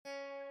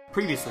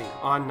Previously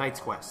on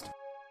Knight's Quest.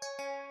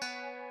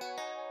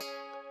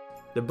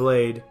 The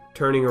blade,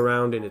 turning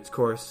around in its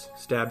course,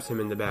 stabs him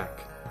in the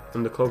back.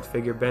 And the cloaked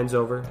figure bends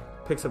over,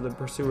 picks up the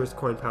pursuer's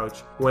coin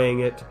pouch, weighing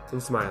it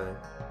and smiling.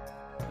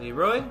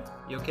 Leroy,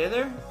 you okay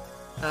there?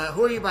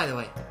 Who are you, by the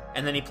way?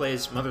 And then he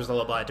plays Mother's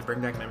Lullaby to bring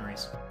back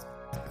memories.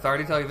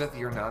 Authority tell you that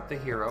you're not the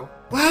hero,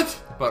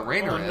 What? but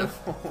Rainer is.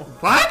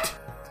 What?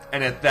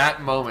 And at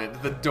that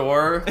moment, the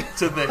door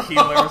to the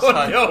healer's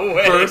hut no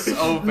way. bursts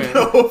open.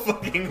 No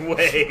fucking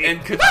way. And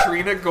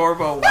Katrina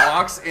Gorbo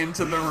walks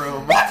into the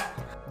room.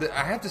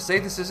 I have to say,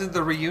 this isn't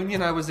the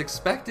reunion I was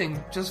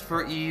expecting. Just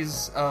for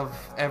ease of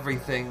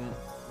everything,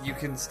 you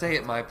can stay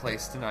at my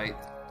place tonight.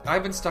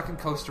 I've been stuck in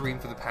Costa Rica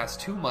for the past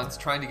 2 months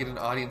trying to get an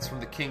audience from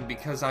the king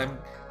because I'm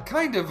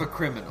kind of a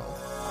criminal.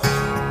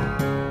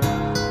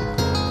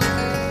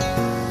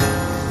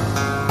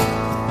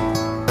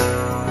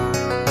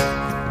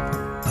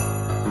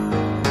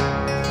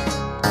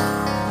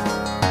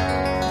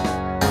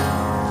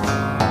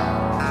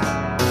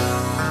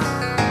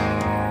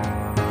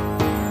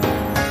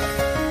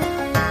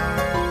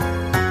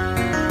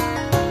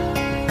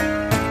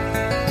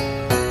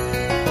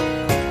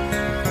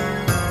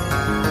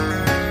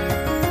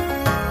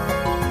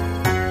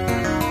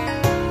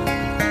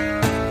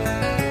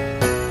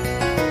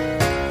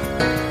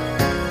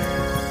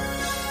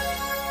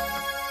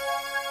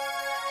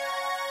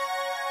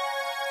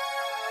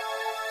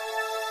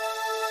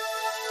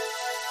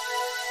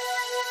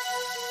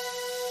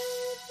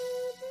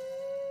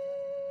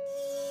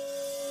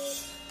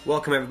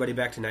 Welcome everybody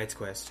back to Knight's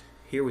Quest.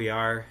 Here we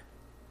are.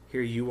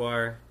 Here you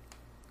are.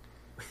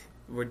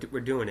 We're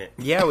doing it.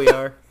 Yeah, we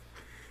are.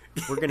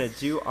 We're gonna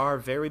do our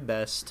very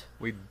best.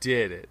 We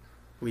did it.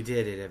 We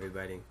did it,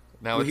 everybody.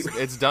 Now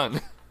it's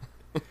done.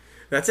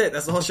 That's it.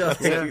 That's the whole show.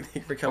 Thank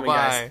you for coming,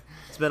 guys. Bye.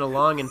 It's been a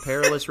long and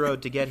perilous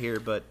road to get here,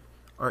 but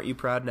aren't you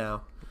proud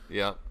now?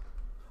 Yeah.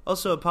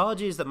 Also,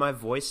 apologies that my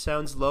voice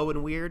sounds low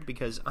and weird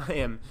because I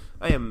am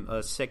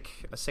a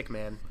sick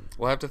man.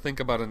 We'll have to think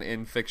about an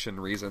in-fiction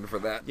reason for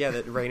that. Yeah,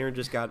 that Rainer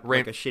just got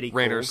like a shitty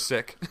Rainer's cold.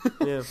 sick.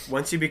 Yeah.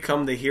 Once you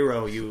become the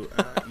hero, your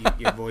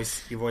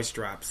voice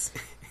drops.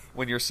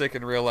 When you're sick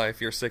in real life,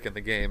 you're sick in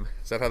the game.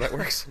 Is that how that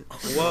works?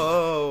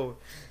 Whoa,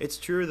 it's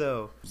true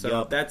though. So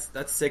Yup.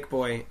 that's Sick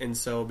Boy, and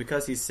so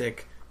because he's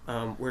sick,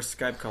 we're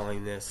Skype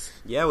calling this.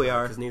 Yeah, we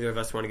are. Because neither of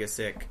us want to get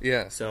sick.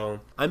 Yeah. So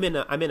I'm in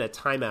a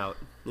timeout.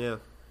 Yeah.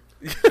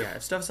 yeah,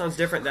 if stuff sounds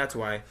different, that's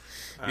why.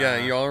 Yeah,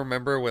 you all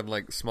remember when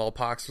like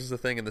smallpox was the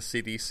thing and the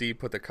CDC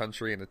put the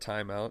country in a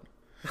timeout?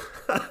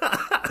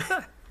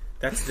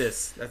 That's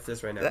this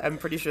right now. I'm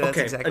pretty sure that's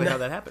exactly how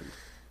that happened.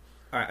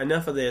 All right,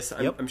 enough of this.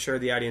 Yep. I'm sure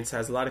the audience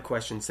has a lot of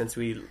questions since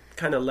we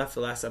kind of left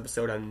the last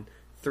episode on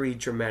 3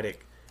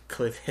 dramatic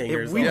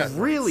cliffhangers. We all at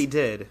really once.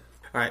 did.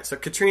 All right, so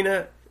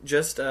Katrina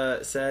just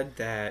said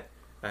that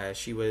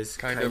she was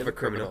Kind of a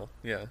criminal.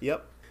 Yeah.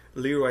 Yep.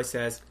 Leroy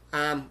says,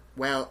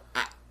 Well,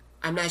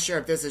 I'm not sure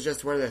if this is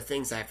just one of the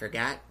things I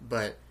forgot,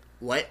 but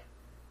what?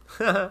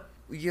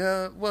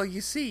 Yeah, well,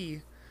 you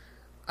see,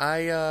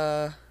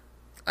 I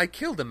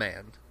killed a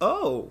man.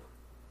 Oh.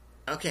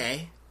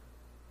 Okay.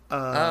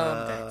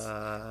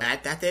 Uh,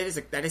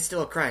 That is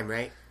still a crime,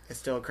 right? It's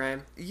still a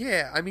crime?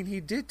 Yeah, I mean, he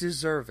did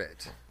deserve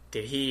it.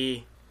 Did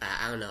he...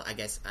 I don't know, I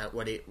guess,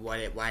 why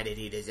did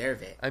he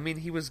deserve it? I mean,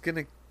 he was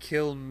gonna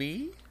kill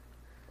me,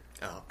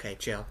 Oh, okay,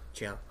 chill.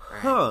 All right.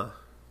 Huh.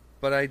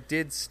 but I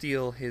did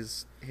steal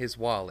his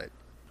wallet.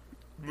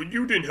 But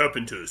you didn't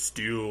happen to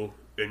steal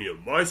any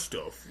of my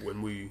stuff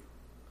when we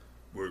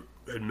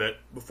had met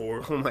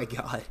before. Oh my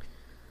god.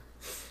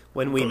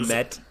 When we Because-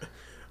 met.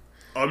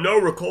 I'm now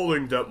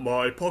recalling that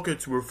my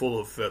pockets were full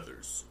of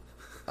feathers.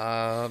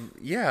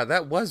 Yeah,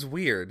 that was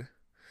weird.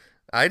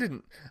 I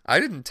didn't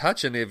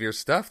touch any of your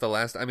stuff the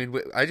last. I mean,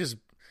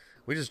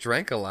 we just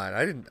drank a lot.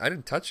 I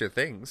didn't touch your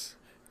things.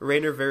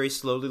 Rainer very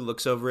slowly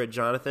looks over at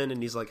Jonathan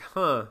and he's like,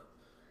 huh.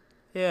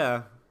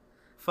 Yeah.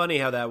 Funny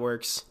how that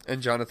works.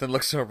 And Jonathan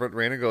looks over at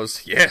Rainer and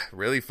goes, yeah,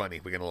 really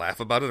funny. We're going to laugh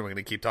about it and we're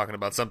going to keep talking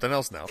about something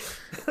else now.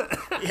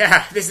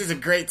 Yeah, this is a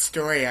great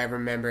story, I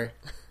remember.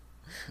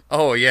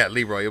 Oh, yeah,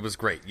 Leroy, it was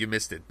great. You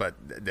missed it, but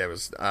there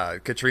was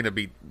Katrina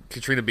beat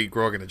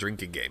Grog in a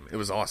drinking game. It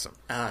was awesome.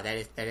 Oh,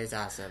 that is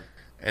awesome.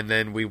 And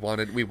then we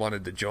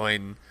wanted to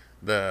join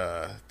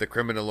the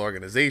criminal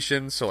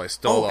organization, so I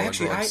stole all of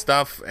Grog's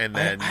stuff, and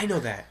then... I know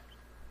that.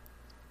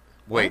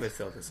 Wait. All this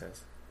filter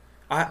says.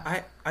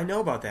 I know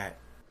about that.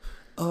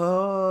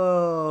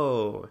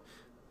 Oh.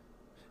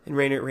 And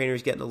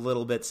Rainer's getting a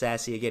little bit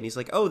sassy again. He's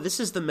like, oh, this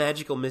is the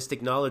magical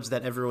mystic knowledge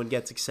that everyone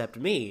gets except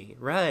me.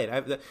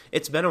 Right.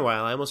 It's been a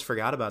while. I almost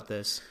forgot about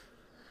this.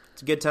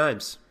 It's good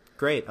times.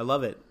 Great. I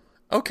love it.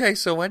 Okay,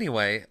 so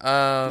anyway...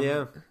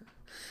 Yeah.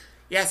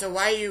 Yeah, so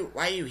why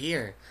are you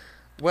here?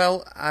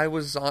 Well, I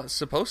was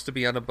supposed to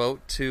be on a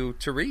boat to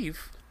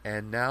Reeve,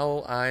 and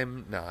now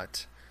I'm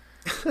not.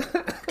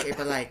 Okay,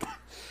 but like...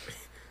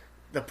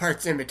 the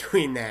parts in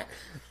between that.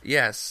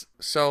 Yes,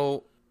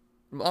 so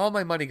all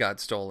my money got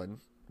stolen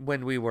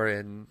when we were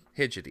in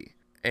Hidgety,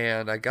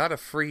 and I got a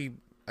free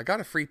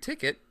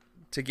ticket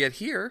to get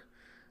here,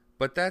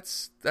 but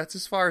that's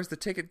as far as the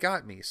ticket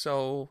got me.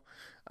 So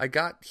I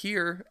got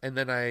here, and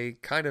then I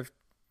kind of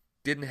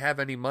didn't have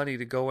any money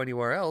to go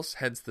anywhere else,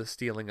 hence the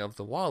stealing of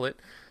the wallet.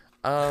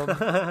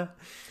 But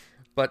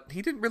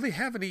he didn't really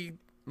have any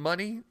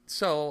money,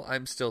 so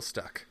I'm still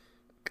stuck.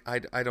 I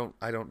don't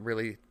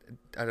really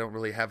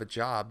have a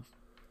job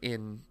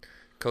in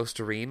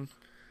Costa Rica,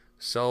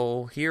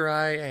 so here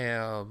I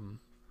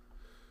am.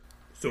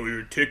 So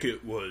your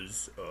ticket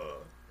was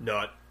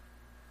not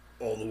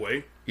all the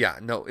way? Yeah,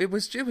 no, it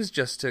was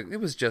just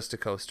to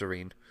Costa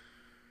Rica.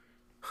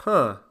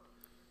 Huh.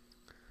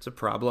 It's a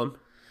problem.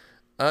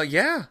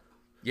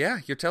 Yeah,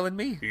 you're telling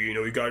me. You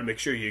know, you gotta make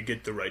sure you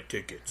get the right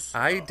tickets.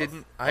 I've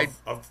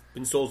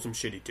been sold some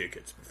shitty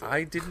tickets before.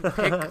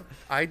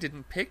 I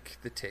didn't pick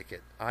the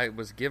ticket. I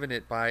was given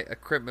it by a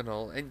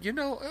criminal, and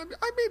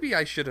maybe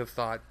I should have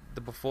thought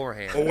the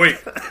beforehand. Oh wait,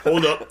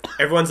 hold up.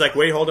 Everyone's like,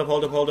 wait, hold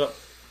up.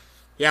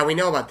 Yeah, we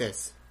know about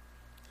this.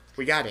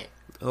 We got it.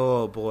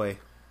 Oh boy.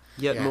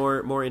 Yet Yeah.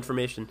 more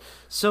information.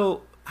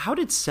 So, how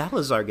did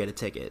Salazar get a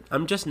ticket?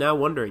 I'm just now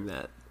wondering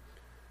that.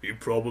 He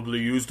probably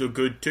used a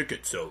good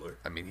ticket seller.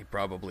 I mean, he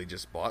probably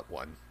just bought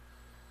one.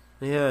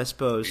 Yeah, I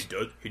suppose.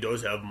 He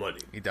does have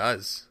money. He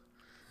does.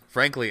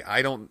 Frankly,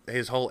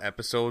 his whole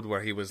episode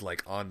where he was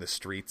like on the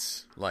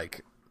streets,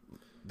 like,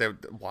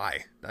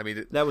 why? I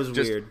mean, That was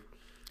weird.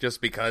 Just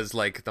because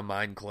like the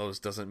mine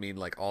closed doesn't mean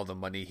like all the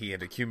money he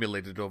had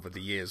accumulated over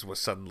the years was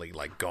suddenly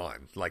like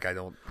gone. Like I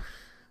don't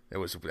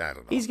know.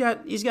 He's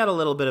got a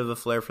little bit of a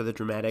flair for the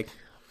dramatic.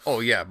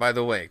 Oh yeah, by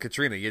the way,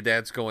 Katrina, your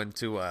dad's going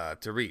to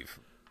Reeve.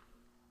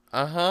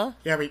 Uh-huh.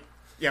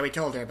 Yeah, we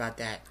told her about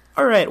that.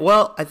 All right.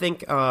 Well, I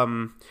think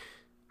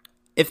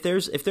if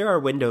there are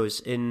windows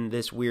in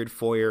this weird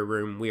foyer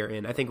room we are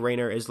in, I think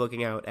Raynor is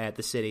looking out at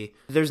the city.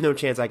 There's no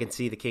chance I can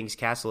see the king's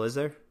castle, is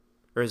there?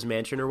 Or his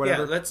mansion or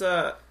whatever?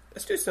 Yeah,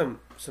 let's do some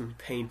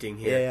painting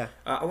here. Yeah.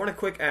 I want to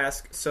quick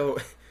ask. So,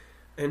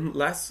 in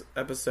last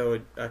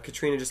episode,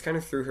 Katrina just kind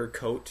of threw her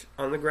coat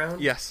on the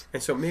ground. Yes.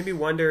 And so it made me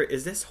wonder: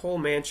 is this whole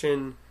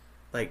mansion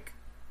like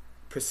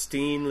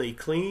pristinely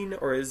clean,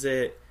 or is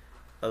it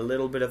a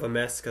little bit of a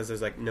mess because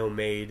there's like no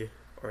maid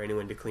or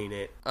anyone to clean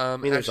it? I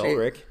mean, there's actually,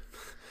 Ulrich.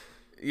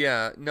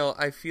 Yeah, no,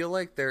 I feel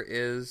like there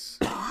is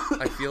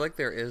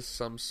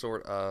some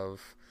sort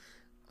of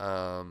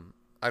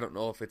I don't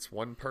know if it's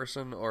one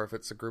person or if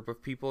it's a group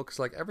of people, because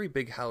like every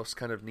big house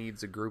kind of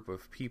needs a group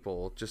of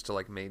people just to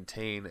like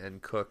maintain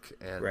and cook,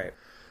 and Right.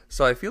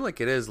 So I feel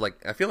like it's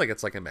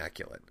like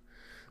immaculate.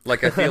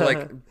 Like I feel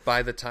like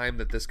by the time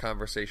that this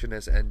conversation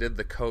has ended,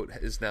 the coat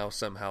is now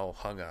somehow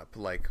hung up.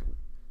 Like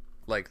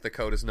the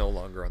coat is no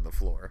longer on the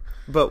floor.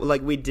 But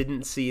like we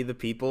didn't see the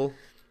people.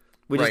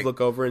 We just Right.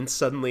 look over and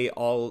suddenly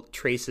all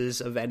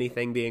traces of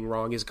anything being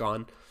wrong is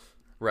gone.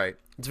 Right.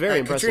 It's very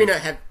impressive.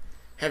 Katrina,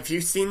 have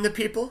you seen the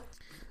people?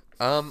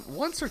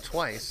 Once or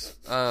twice.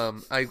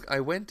 I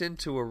went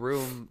into a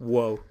room.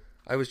 Whoa.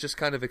 I was just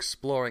kind of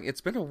exploring.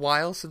 It's been a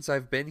while since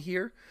I've been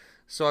here,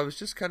 so I was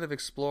just kind of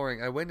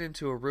exploring. I went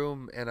into a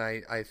room, and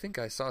I think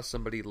I saw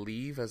somebody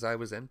leave as I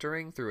was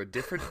entering through a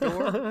different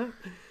door.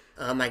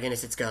 Oh my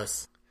goodness, it's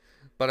ghosts.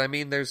 But I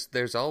mean,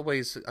 there's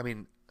always. I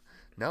mean,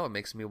 now it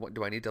makes me.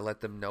 Do I need to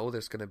let them know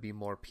there's going to be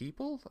more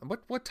people?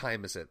 What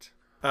time is it?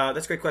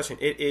 That's a great question.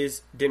 It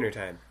is dinner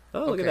time.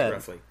 Oh, look Okay, at that.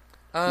 Roughly.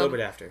 A little bit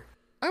after.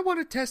 I want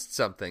to test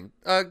something.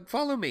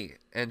 Follow me.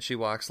 And she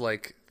walks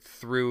like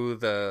through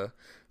the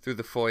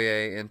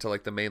foyer into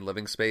like the main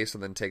living space,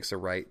 and then takes a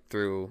right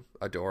through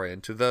a door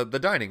into the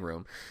dining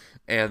room.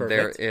 And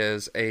Perfect. there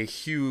is a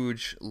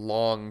huge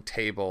long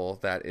table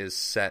that is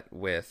set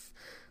with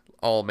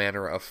all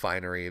manner of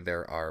finery.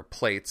 There are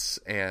plates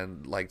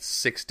and like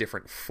 6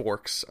 different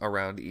forks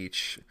around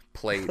each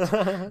plate.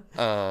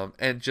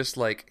 And just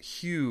like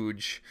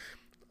huge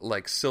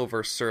like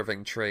silver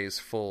serving trays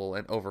full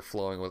and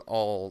overflowing with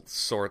all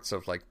sorts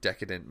of like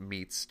decadent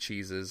meats,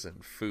 cheeses,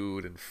 and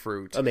food and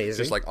fruit. Amazing.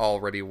 Just like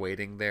already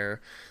waiting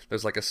there.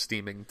 There's like a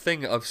steaming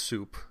thing of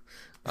soup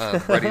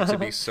ready to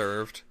be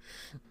served.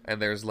 And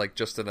there's like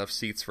just enough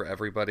seats for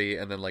everybody,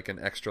 and then like an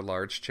extra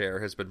large chair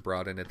has been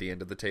brought in at the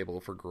end of the table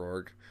for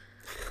Grorg.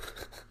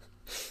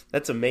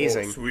 That's Oh,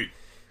 amazing. sweet.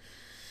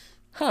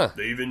 Huh.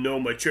 They even know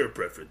my chair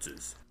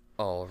preferences.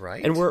 All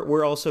right. And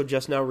we're also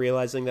just now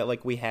realizing that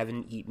like we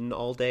haven't eaten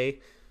all day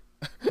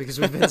because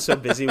we've been so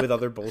busy with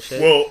other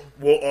bullshit.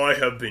 Well, I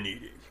have been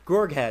eating.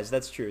 Gorg has.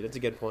 That's true. That's a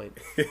good point.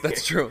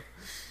 That's true.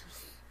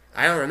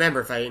 I don't remember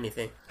if I ate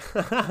anything.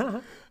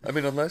 I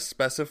mean, unless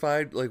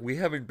specified, like we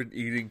haven't been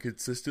eating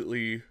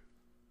consistently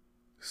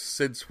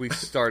since we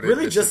started.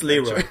 Really, this just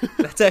adventure. Leroy.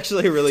 That's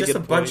actually a really Just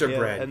good a bunch point. of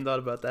bread. I hadn't thought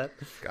about that.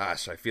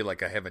 Gosh, I feel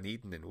like I haven't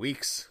eaten in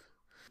weeks.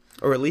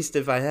 Or at least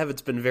if I have,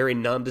 it's been very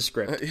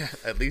nondescript. Yeah,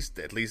 at least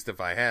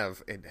if I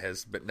have, it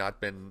has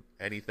not been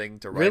anything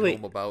to write Really,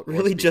 home about. or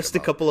really speak just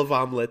about. a couple of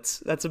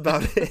omelets. That's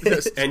about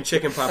it. And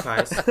chicken pot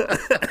pies.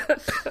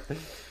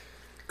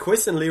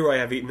 Quiz and Leroy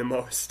have eaten the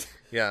most.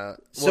 Yeah.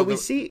 So we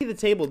see the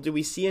table. Do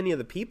we see any of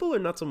the people or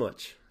not so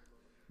much?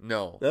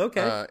 No.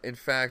 Okay. In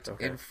fact,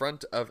 in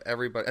front of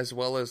everybody, as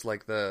well as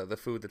like the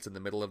food that's in the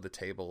middle of the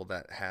table,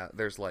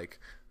 there's like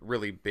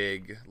really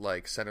big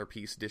like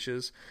centerpiece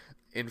dishes.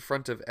 In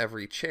front of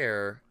every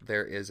chair,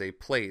 there is a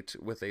plate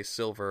with a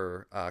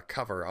silver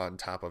cover on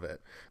top of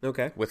it.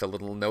 Okay. With a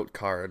little note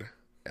card,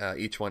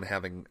 each one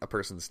having a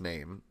person's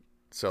name.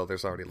 So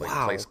there's already like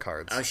Wow. place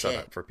cards set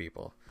up for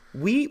people.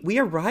 We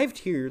arrived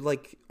here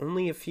like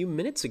only a few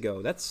minutes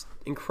ago. That's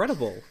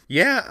incredible.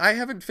 Yeah, I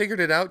haven't figured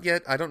it out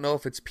yet. I don't know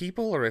if it's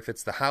people or if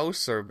it's the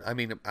house or I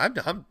mean, I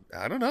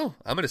don't know.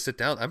 I'm gonna sit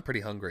down. I'm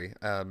pretty hungry.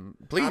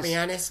 Please. I'll be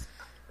honest.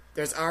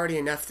 There's already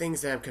enough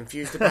things that I'm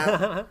confused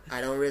about.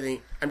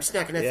 I'm just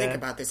not going to think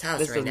about this house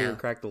This right doesn't now. even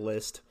crack the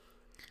list.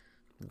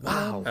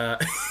 Wow.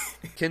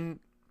 Can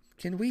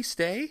we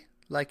stay?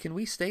 Like, can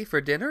we stay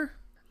for dinner?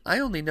 I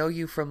only know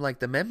you from like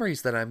the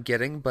memories that I'm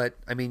getting, but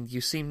I mean,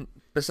 you seem,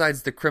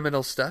 besides the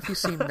criminal stuff, you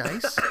seem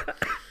nice.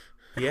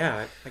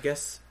 Yeah, I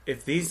guess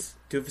if these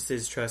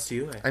doofuses trust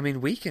you, I mean,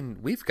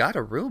 we've got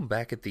a room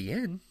back at the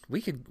inn.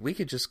 We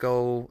could just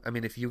go. I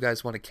mean, if you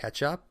guys want to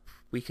catch up,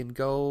 we can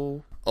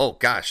go. Oh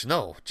gosh,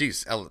 no,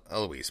 jeez,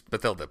 Eloise,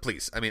 Bathilda,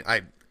 please. I mean,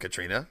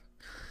 Katrina.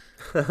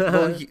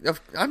 Well,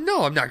 I'm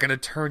not going to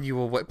turn you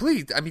away.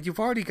 Please, I mean,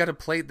 you've already got a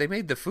plate. They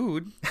made the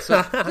food,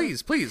 so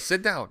please,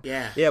 sit down.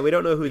 Yeah. We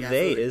don't know who got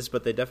they food. is,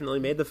 but they definitely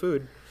made the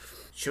food.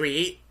 Should we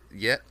eat?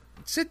 Yeah,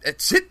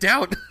 sit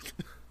down.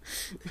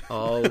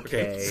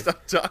 Okay.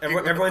 Stop talking.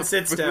 Everyone about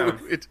sits food. down.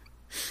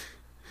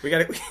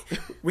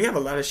 we have a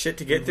lot of shit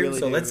to get through, really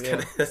so do, let's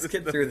yeah. let's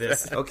get through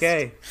this.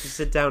 Okay.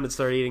 Sit down and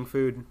start eating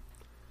food.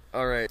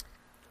 All right.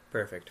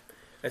 Perfect.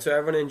 And so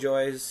everyone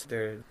enjoys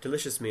their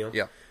delicious meal.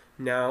 Yeah.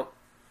 Now,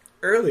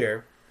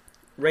 earlier,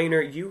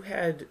 Rainer, you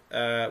had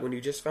when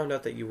you just found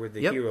out that you were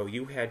the Yep. hero,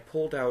 you had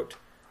pulled out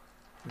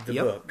the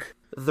Yep. book.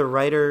 The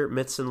writer,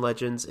 Myths and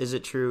Legends. Is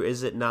it true?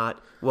 Is it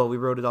not? Well, we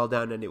wrote it all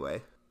down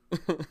anyway.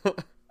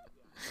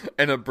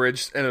 An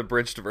abridged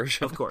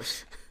version. Of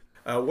course.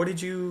 What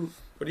did you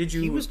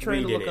He was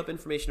trying to read in look it? up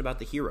information about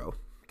the hero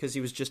because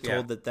he was just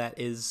told that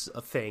is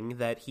a thing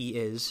that he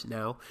is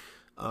now.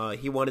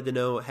 He wanted to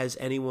know, has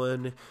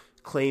anyone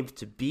claimed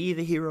to be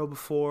the hero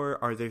before?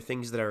 Are there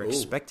things that are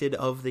expected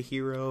of the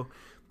hero?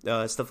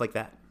 Stuff like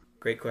that.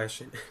 Great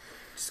question.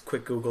 Just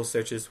quick Google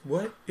searches.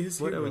 What is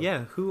hero?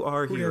 Who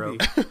are Who hero?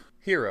 that be?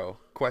 Hero?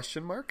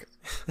 Question mark.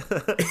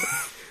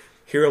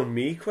 Hero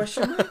me?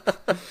 Question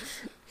mark?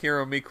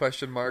 Hero me?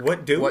 Question mark.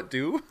 What do? What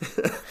do?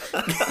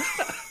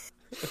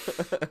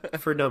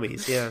 For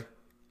dummies, yeah.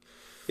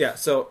 Yeah.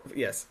 So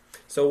yes.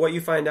 So what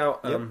you find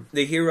out,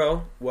 the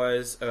hero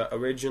was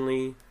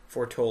originally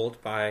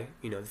foretold by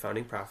the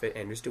founding prophet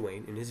Anders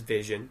Dwayne in his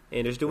vision.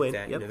 Anders with Dwayne,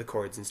 that, yep. the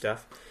chords and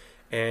stuff.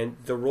 And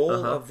the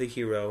role of the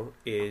hero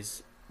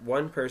is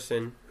one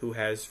person who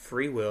has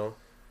free will,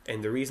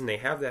 and the reason they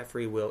have that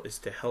free will is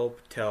to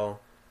help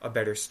tell a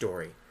better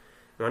story.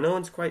 Now, no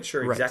one's quite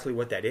sure Right. exactly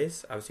what that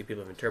is. Obviously,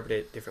 people have interpreted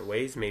it different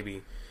ways.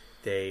 Maybe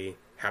they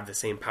have the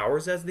same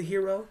powers as the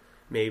hero.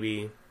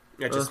 Maybe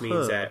that just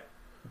means that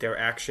their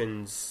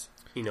actions,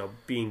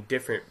 being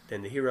different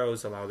than the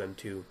heroes, allow them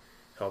to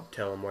help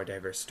tell a more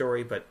diverse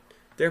story. But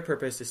their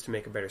purpose is to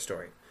make a better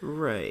story.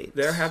 Right.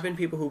 There have been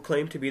people who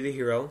claimed to be the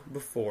hero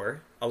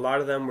before. A lot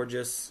of them were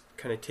just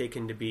kind of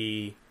taken to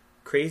be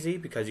crazy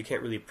because you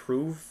can't really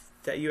prove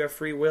that you have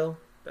free will.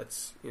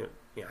 That's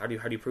how do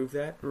you prove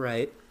that?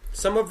 Right.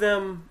 Some of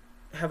them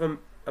have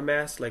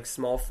amassed like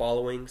small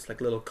followings,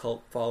 like little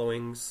cult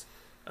followings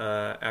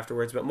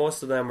afterwards, but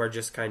most of them are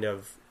just kind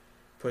of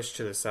pushed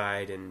to the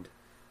side and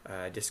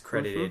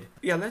discredited.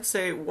 Yeah, let's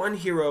say one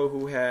hero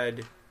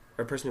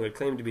or person who had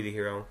claimed to be the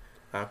hero,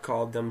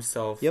 called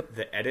themselves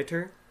the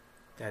Editor.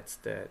 That's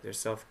their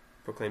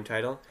self-proclaimed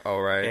title.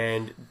 All right.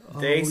 And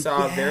they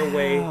saw their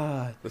way.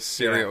 The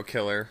serial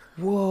killer.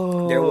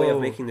 Whoa. Their way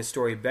of making the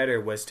story better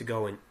was to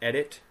go and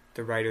edit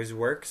the writer's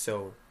work,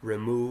 so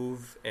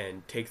remove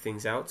and take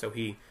things out. So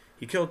he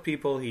killed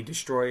people, he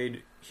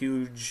destroyed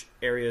huge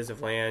areas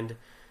of land,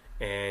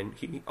 and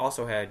he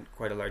also had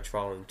quite a large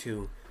following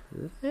too.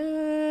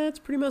 That's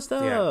pretty messed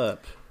up. Yeah.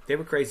 They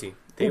were crazy.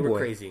 They Oh, were boy.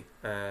 crazy.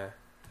 So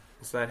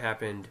that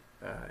happened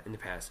in the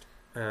past.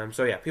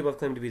 So yeah, people have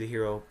claimed to be the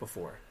hero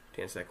before,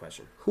 to answer that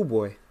question. Oh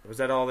boy. Was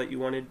that all that you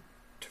wanted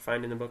to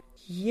find in the book?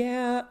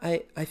 Yeah,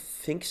 I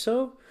think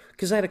so.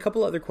 Because I had a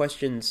couple other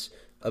questions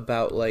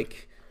about,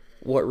 like,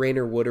 what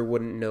Rainer would or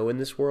wouldn't know in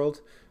this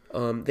world.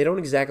 They don't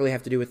exactly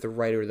have to do with the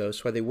writer, though,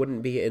 so they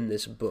wouldn't be in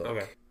this book.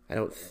 Okay. I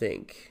don't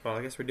think. Well,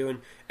 I guess we're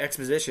doing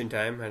exposition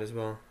time. Might as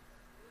well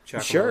chuck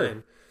 'em Sure. all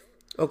in.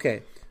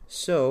 Okay,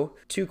 so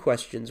 2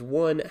 questions.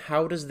 One,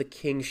 how does the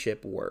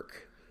kingship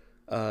work?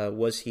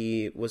 Was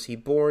he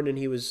born and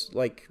he was,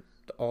 like,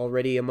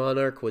 already a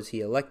monarch? Was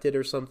he elected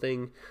or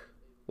something?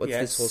 What's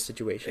this whole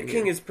situation? The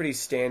king here? is pretty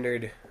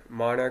standard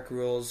monarch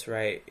rules,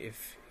 right?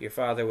 If your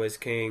father was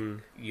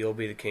king, you'll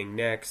be the king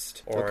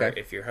next. Or Okay.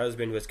 if your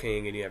husband was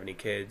king and you have any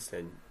kids,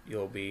 then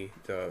you'll be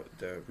the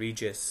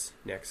regis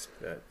next,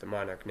 the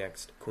monarch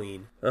next,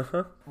 queen.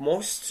 Uh-huh.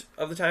 Most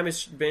of the time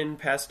it's been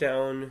passed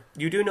down.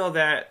 You do know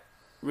that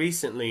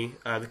recently,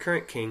 the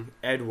current king,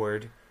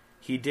 Edward,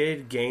 He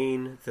did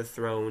gain the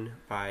throne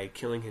by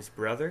killing his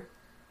brother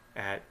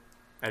at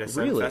a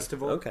sun Really?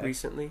 festival Okay.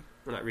 recently.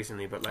 Well, not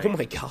recently, but like Oh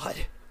my god.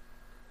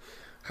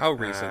 How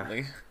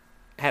recently?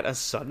 At a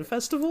sun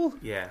festival?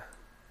 yeah.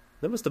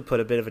 That must have put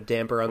a bit of a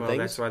damper on Well, things.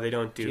 that's why they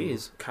don't do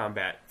Jeez.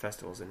 combat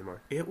festivals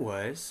anymore. It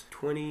was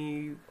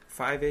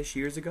 25-ish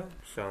years ago,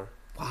 so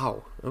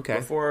Wow. Okay.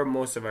 before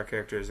most of our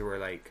characters were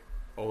like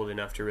old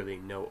enough to really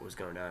know what was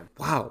going on.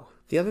 Wow.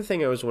 The other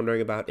thing I was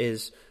wondering about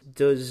is,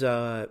 does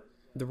the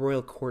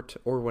royal court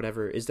or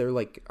whatever,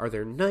 are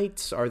there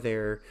knights? Are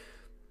there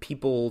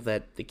people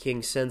that the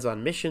king sends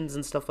on missions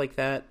and stuff like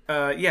that?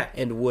 Yeah.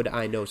 And would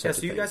I know Yeah, such so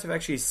a you thing? guys have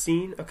actually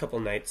seen a couple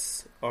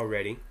nights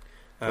already.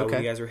 Okay.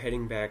 When you guys were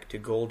heading back to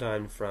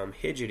Goldon from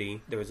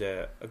Hidgety, there was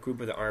a group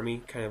of the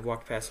army kind of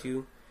walked past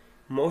you.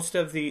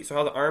 So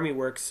how the army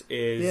works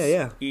is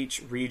Yeah.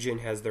 each region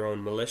has their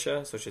own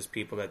militia, so it's just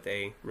people that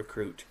they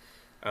recruit.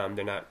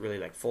 They're not really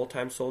like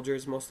full-time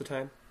soldiers most of the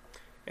time.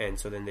 And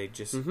so then they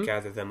just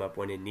gather them up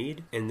when in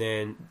need. And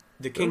then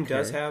the king Okay.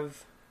 does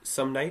have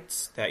some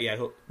knights that,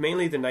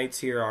 mainly the knights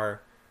here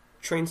are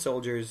trained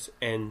soldiers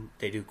and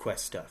they do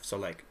quest stuff. So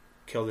like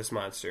kill this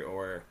monster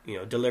or,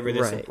 deliver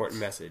this Right. important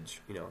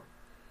message,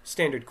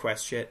 standard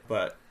quest shit.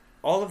 But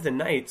all of the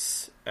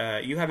knights,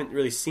 you haven't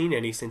really seen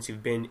any since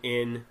you've been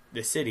in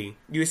the city.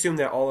 You assume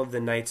that all of the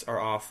knights are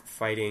off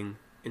fighting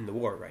in the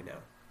war right now.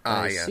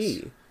 Ah, I yes.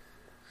 see.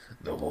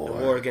 The The war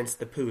war. against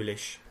the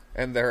Polish.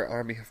 And their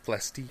army of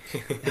plastic.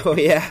 Oh,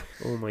 yeah.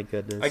 Oh, my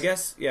goodness. I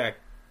guess,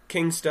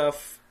 king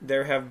stuff.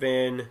 There have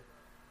been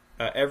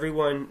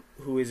everyone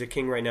who is a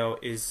king right now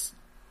is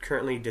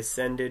currently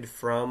descended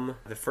from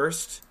the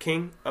first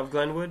king of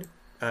Glenwood.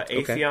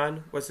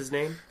 Atheon was his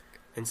name.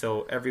 And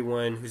so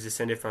everyone who's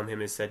descended from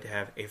him is said to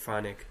have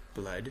Aphonic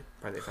blood,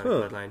 by the Aphonic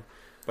bloodline.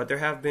 But there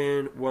have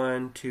been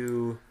 1,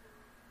 2,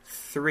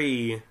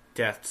 3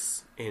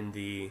 deaths in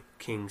the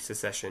king's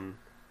succession,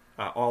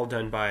 all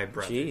done by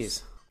brothers.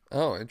 Jeez.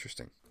 Oh,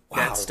 interesting.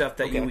 That's stuff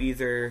that you Okay.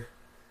 either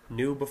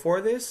knew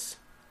before this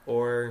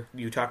or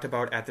you talked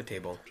about at the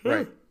table.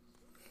 Right.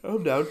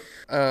 I'm down.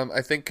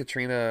 I think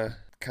Katrina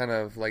kind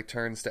of like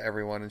turns to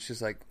everyone and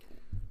she's like,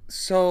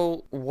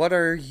 "So, what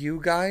are you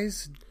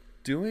guys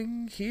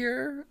doing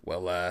here?"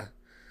 Well,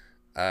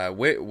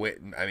 wait,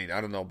 I mean,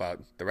 I don't know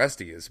about the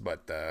rest of you,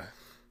 but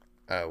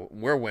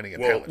we're winning a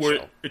Well, talent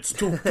show. it's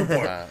two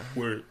part.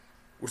 We're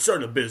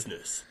starting a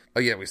business. Oh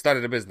yeah, we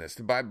started a business.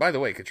 By the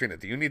way, Katrina,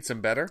 do you need some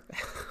better?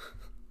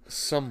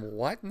 Some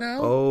what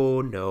now?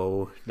 Oh,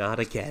 no. Not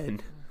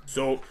again.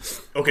 So,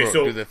 okay, Grog,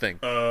 so do the thing.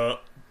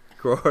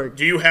 Grog.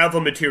 do you have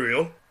a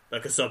material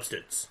like a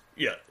substance?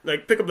 Yeah,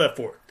 like pick up that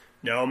fork.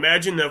 Now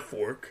imagine that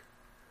fork,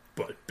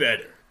 but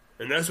better,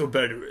 and that's what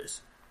better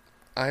is.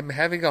 I'm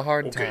having a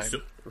hard Okay, time.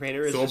 so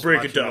Rainer is So just break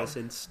it watching down. this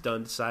in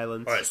stunned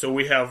silence. all right, so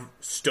we have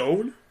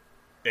stone,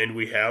 and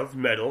we have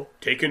metal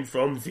taken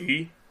from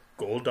the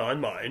Goldon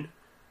mine,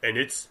 and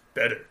it's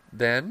better.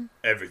 Then,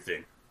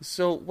 Everything.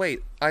 so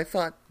wait, I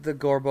thought the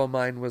Gorbo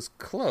mine was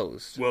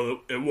closed.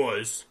 Well, it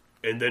was,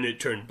 and then it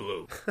turned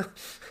blue.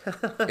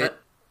 It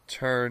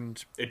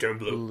turned It turned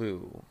blue.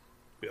 blue.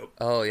 Yep.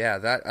 Oh yeah,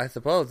 that I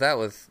suppose that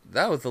was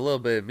a little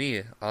bit of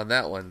me on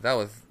that one. That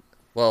was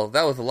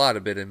a lot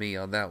of bit of me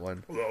on that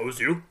one. Well, that was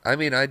you. I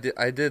mean, I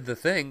did the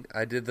thing.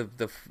 I did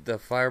the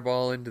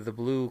fireball into the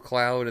blue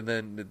cloud, and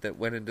then that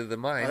went into the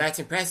mine. Well, that's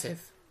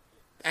impressive.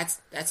 That's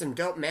some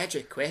dope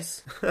magic,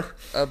 Quiz.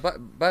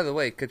 By the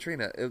way,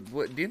 Katrina,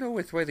 do you know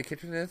which way the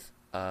kitchen is?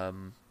 I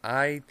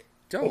How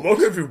don't.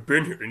 long have you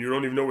been here, and you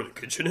don't even know where the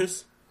kitchen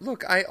is?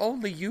 Look, I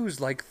only use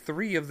like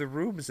 3 of the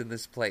rooms in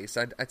this place.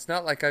 It's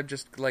not like I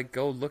just like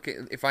go look at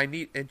if I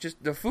need. It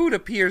just the food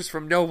appears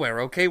from nowhere.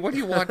 Okay, what do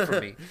you want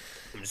from me?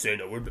 I'm just saying,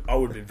 I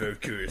would have been very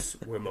curious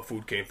where my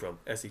food came from.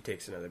 As he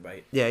takes another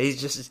bite. Yeah,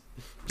 he's just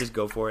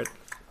go for it.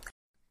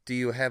 Do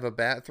you have a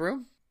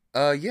bathroom?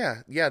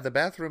 Yeah. The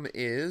bathroom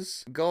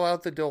is go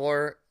out the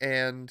door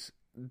and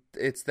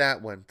it's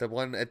that one, the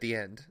one at the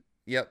end.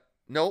 Yep.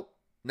 Nope.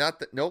 Not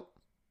that. Nope.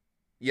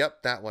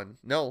 Yep, that one.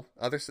 No,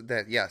 that's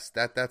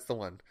the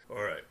one.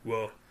 All right.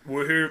 Well,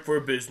 we're here for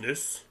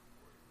business.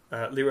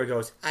 Leroy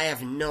goes, I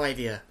have no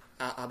idea.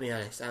 I'll be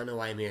honest. I don't know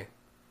why I'm here.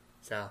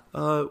 So,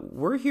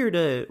 We're here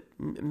to...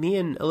 Me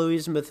and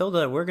Eloise and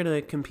Mathilda, we're going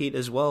to compete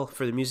as well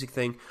for the music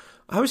thing.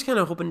 I was kind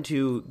of hoping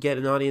to get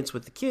an audience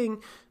with the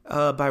king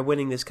by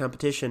winning this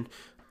competition.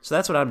 So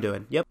that's what I'm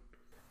doing. Yep.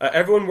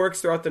 everyone works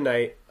throughout the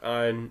night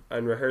on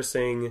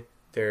rehearsing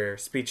their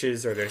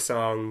speeches or their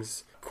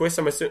songs. Quiz,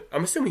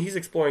 I'm assuming he's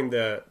exploring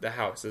the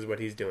house is what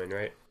he's doing,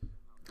 right?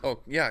 Oh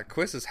yeah,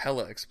 Quiz is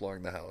hella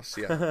exploring the house.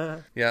 Yeah,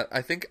 yeah.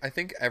 I think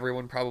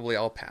everyone probably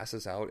all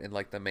passes out in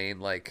like the main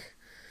like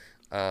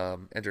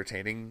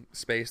entertaining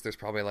space. There's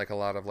probably like a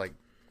lot of like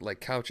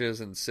couches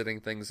and sitting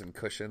things and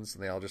cushions,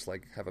 and they all just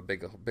like have a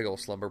big old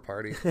slumber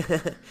party.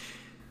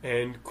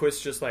 And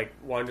Quiz just like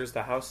wanders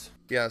the house.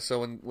 Yeah.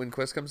 So when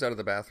Quiz comes out of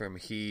the bathroom,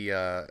 he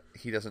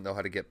doesn't know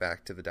how to get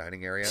back to the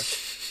dining area.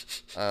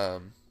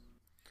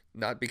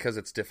 Not because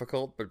it's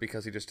difficult, but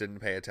because he just didn't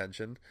pay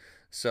attention.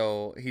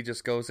 So he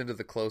just goes into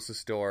the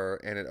closest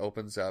door, and it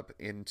opens up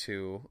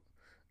into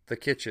the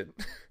kitchen.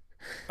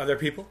 Other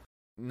people?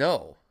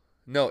 No,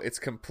 it's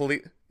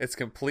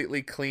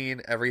completely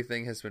clean.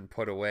 Everything has been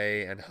put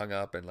away and hung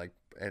up, and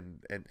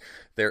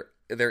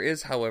there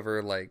is,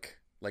 however, like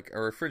a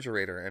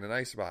refrigerator and an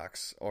ice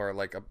box, or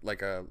like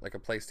a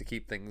place to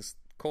keep things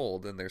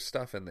cold, and there's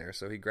stuff in there.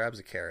 So he grabs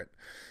a carrot.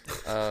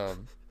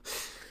 I'm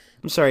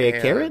sorry,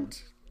 a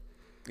carrot?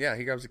 Yeah,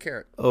 he grabs a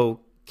carrot.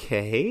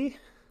 Okay.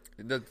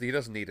 He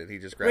doesn't need it. He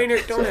just grabs Rainer,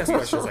 it. don't ask He's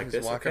questions like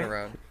this. walking Okay?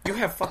 around. You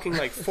have fucking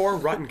like 4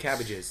 rotten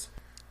cabbages.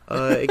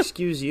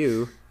 Excuse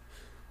you.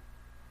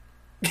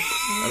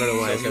 I don't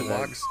know why I So said he that.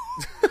 walks.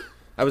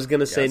 I was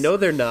gonna say Yes. no,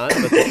 they're not,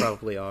 but they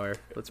probably are.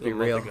 Let's be A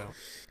month real. ago.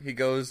 He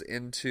goes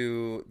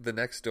into the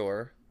next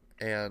door,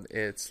 and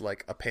it's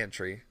like a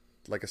pantry,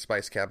 like a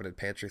spice cabinet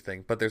pantry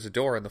thing. But there's a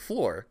door in the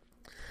floor,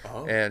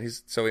 Oh. and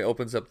he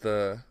opens up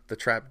the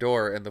trap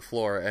door in the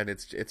floor, and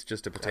it's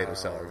just a potato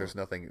cellar. There's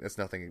nothing. It's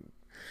nothing.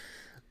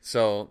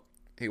 So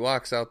he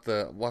walks out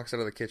of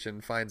the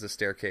kitchen, finds a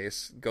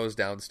staircase, goes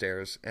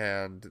downstairs,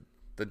 and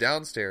the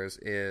downstairs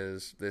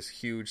is this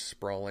huge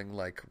sprawling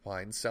like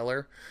wine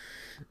cellar.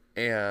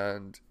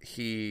 And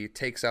he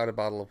takes out a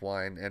bottle of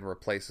wine and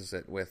replaces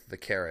it with the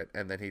carrot,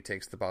 and then he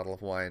takes the bottle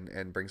of wine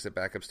and brings it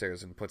back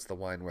upstairs and puts the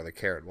wine where the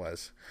carrot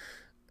was.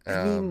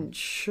 I mean,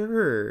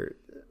 sure.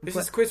 This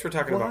But is quiz we're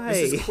talking about.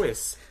 This why? is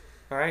quiz.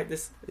 All right,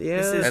 this Yeah,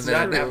 is that's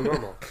not true.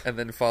 normal. And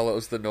then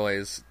follows the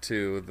noise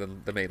to the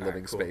main All right,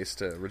 living cool. space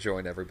to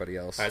rejoin everybody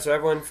else. All right, so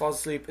everyone falls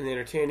asleep in the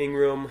entertaining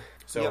room.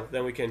 So Yep.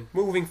 then we can,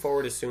 moving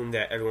forward, assume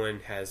that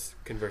everyone has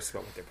conversed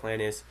about what their plan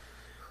is.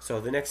 So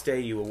the next day,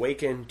 you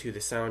awaken to the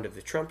sound of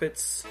the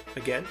trumpets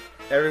again.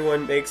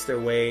 Everyone makes their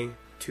way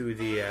to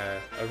the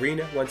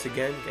arena once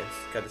again.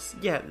 Got this.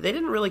 Yeah, they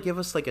didn't really give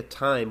us like a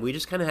time. We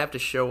just kind of have to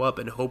show up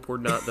and hope we're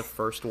not the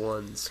first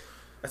ones.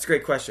 That's a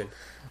great question.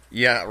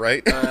 Yeah,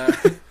 right?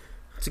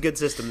 It's a good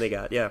system they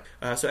got. Yeah.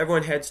 So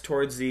everyone heads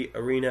towards the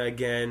arena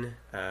again.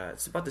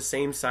 It's about the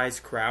same size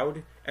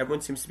crowd.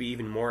 Everyone seems to be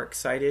even more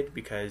excited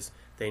because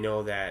they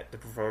know that the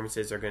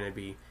performances are going to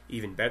be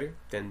even better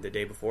than the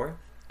day before.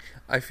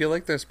 I feel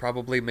like there's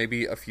probably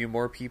maybe a few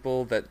more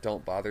people that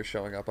don't bother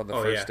showing up on the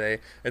first day.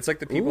 It's like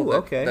the people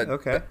Ooh,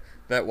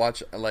 that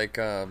watch like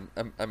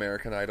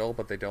American Idol,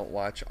 but they don't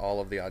watch all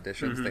of the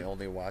auditions. They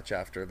only watch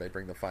after they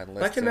bring the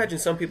finalists. I can in. imagine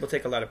some people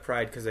take a lot of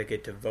pride because they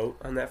get to vote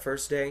on that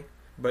first day.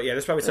 But yeah,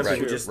 there's probably some Right,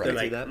 people just right. they're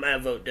See like, that? my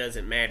vote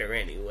doesn't matter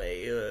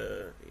anyway.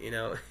 You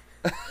know.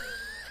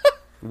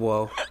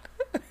 Whoa.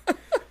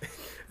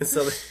 And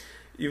so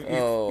you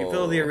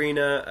fill the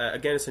arena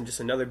again. It's just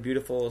another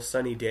beautiful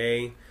sunny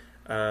day.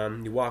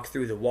 You walk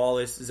through the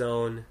Wallace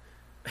zone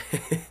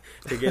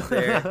to get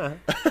there,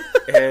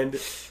 and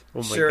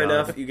Oh my sure God.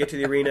 enough, you get to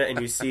the arena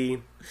and you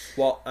see.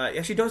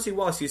 Actually, don't see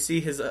Wallace. You see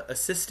his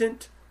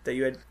assistant that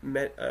you had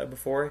met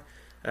before,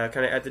 kind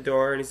of at the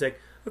door, and he's like,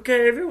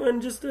 "Okay,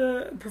 everyone, just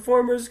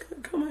performers,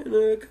 come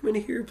in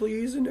here,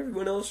 please, and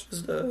everyone else,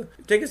 just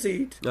take a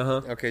seat."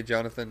 Okay,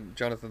 Jonathan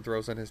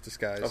throws on his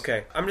disguise.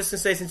 Okay, I'm just gonna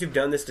say since you've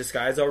done this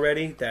disguise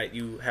already, that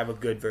you have a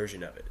good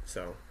version of it,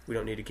 so we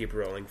don't need to keep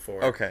rolling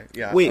for. Okay,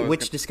 yeah. Wait, I was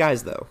which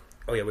disguise though?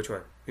 Oh yeah, which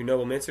one? Your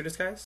Nobleminster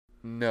disguise?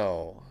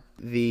 No.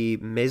 The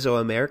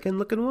Mesoamerican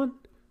looking one?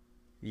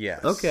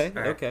 Yes. Okay,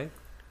 All right. okay.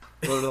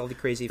 What with all the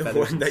crazy The feathers?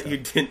 one and that stuff? you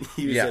didn't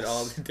use Yes. at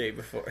all the day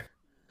before.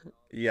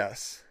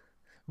 Yes.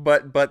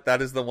 But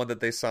that is the one that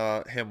they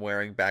saw him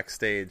wearing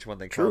backstage when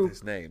they True. called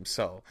his name.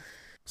 So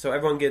So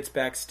everyone gets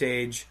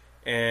backstage,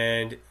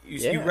 and you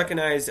Yeah.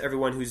 recognize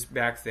everyone who's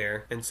back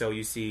there, and so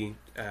you see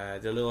the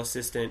little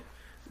assistant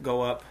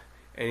go up,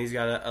 and he's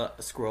got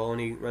a scroll, and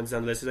he runs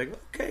down the list. He's like,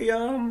 "Okay,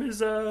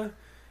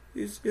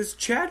 is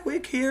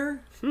Chadwick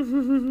here?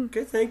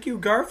 Okay, thank you.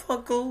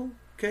 Garfunkel.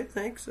 Okay,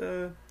 thanks.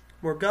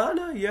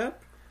 Morgana.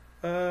 Yep.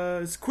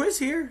 Is Quiz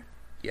here?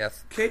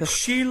 yes. Okay,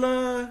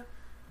 Sheila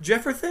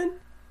Jefferson.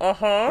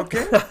 Uh-huh.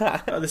 Okay,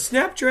 the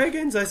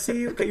Snapdragons. I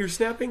see you. Okay, you're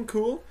snapping.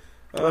 Cool.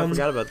 Oh, I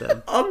forgot about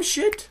that.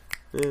 Shit.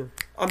 Yeah.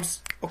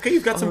 Okay,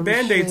 you've got some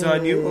band-aids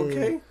on you.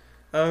 shit.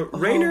 Okay.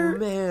 Rainer, Oh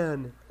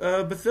man.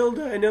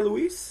 Bathilda, and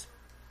Eloise.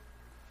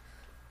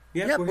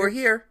 Yep, we're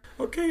here.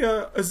 Okay,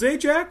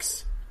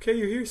 Azajax. Okay,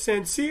 you're here.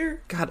 Sansir.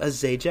 God, a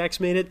Zajax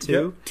made it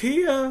too. Yep.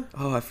 Tia.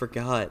 Oh, I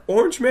forgot.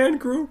 Orange Man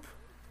Group.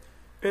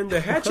 And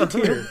the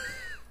Hatcheteer.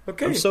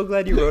 Okay, I'm so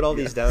glad you wrote all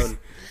these down.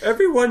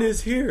 everyone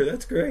is here.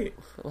 That's great.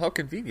 Well, how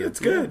convenient. That's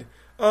good.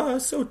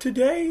 So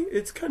today,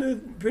 it's kind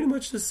of pretty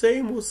much the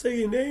same. We'll say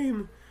your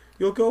name.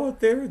 You'll go out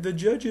there. The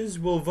judges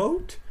will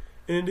vote.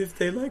 And if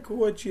they like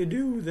what you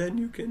do, then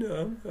you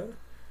can,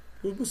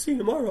 we'll see you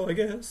tomorrow, I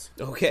guess.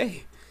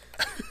 Okay.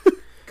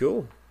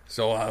 Cool.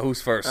 So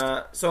who's first?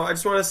 So I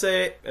just want to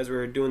say, as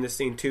we're doing this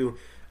scene too,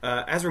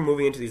 as we're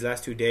moving into these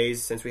last 2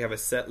 days, since we have a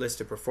set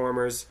list of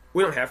performers,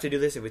 we don't have to do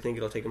this if we think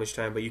it'll take much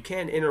time, but you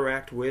can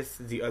interact with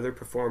the other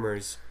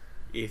performers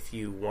if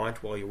you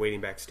want while you're waiting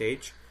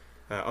backstage.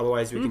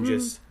 Otherwise, we can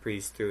just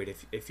breeze through it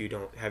if you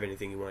don't have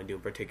anything you want to do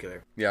in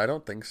particular. Yeah, I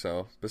don't think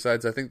so.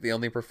 Besides, I think the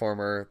only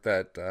performer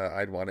that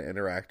I'd want to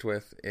interact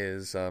with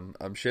is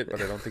Shit,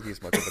 but I don't think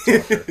he's much of a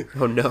talker.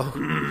 Oh no.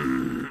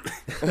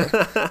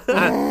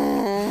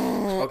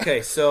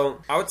 Okay,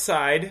 so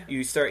outside,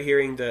 you start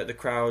hearing the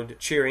crowd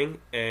cheering,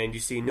 and you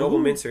see Noble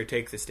Mincer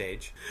take the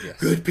stage. Yes.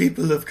 Good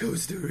people of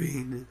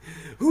Coastarine,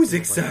 who's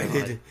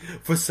excited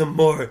for some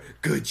more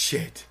good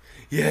shit?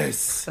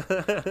 Yes,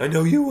 I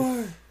know you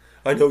are.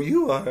 I know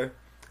you are.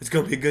 It's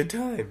going to be a good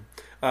time.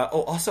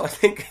 Also, I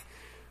think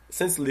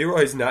since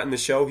Leroy's not in the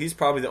show, he's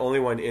probably the only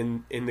one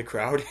in the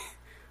crowd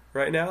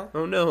right now.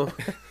 Oh no.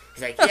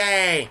 He's like,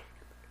 yay!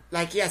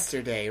 Like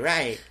yesterday,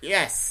 right?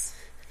 Yes.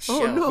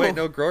 Oh, Show. no. Wait,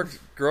 no, Grog's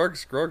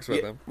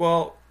with him.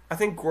 Well, I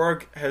think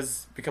Gorg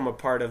has become a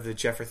part of the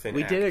Jefferson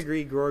We Act. did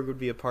agree Gorg would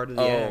be a part of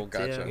the Oh, act.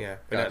 gotcha. Yeah,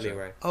 but Gotcha. not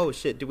Leroy. Oh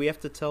shit, do we have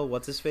to tell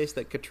what's-his-face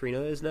that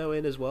Katrina is now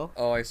in as well?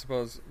 Oh, I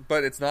suppose.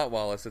 But it's not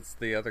Wallace, it's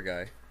the other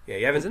guy. Yeah,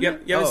 you haven't, Isn't you it?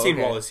 haven't, you haven't Oh, seen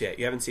okay. Wallace yet.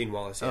 You haven't seen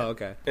Wallace yet. Oh,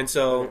 okay. And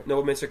so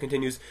Noble Mincer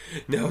continues,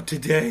 Now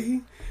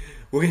today,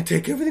 we're going to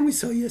take everything we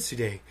saw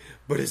yesterday,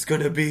 but it's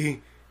going to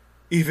be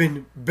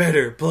even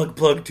better.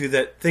 Plug to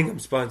that thing I'm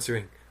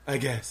sponsoring, I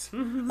guess. I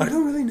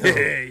don't really know.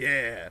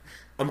 Yeah.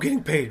 I'm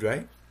getting paid,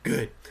 right?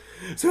 Good.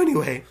 So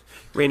anyway,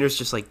 Rainer's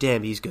just like,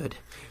 damn, he's good.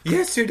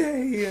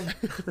 yesterday,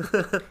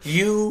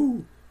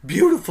 you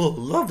beautiful,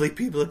 lovely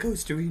people of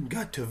Coastarine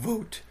got to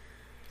vote.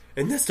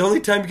 And that's the only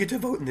time you get to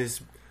vote in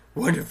this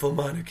wonderful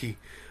monarchy.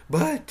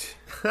 But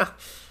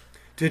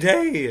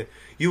today,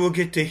 you will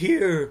get to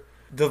hear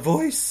the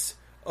voice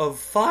of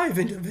 5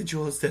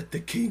 individuals that the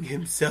king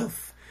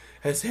himself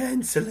has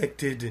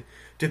hand-selected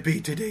to be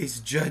today's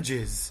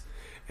judges.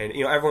 and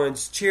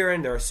everyone's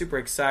cheering. They're super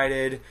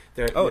excited.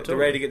 They're totally.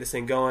 ready to get this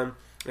thing going.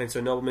 And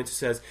so Noble Mincer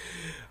says,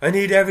 I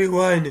need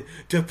everyone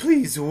to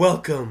please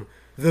welcome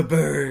the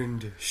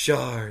burned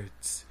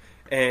shards.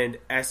 and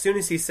as soon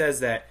as he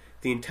says that,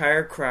 the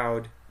entire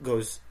crowd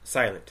goes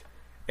silent.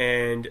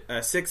 And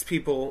 6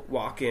 people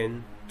walk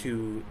in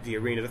to the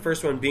arena. The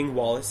first one being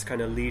Wallace,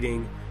 kind of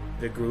leading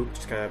the group,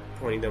 just kind of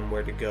pointing them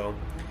where to go.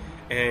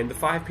 And the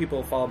 5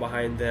 people follow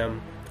behind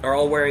them are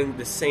all wearing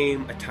the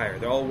same attire.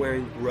 They're all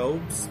wearing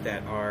robes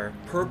that are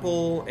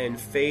purple and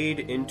fade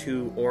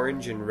into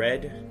orange and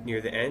red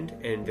near the end.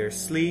 And their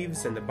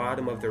sleeves and the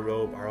bottom of their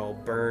robe are all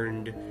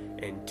burned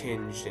and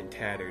tinged and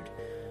tattered.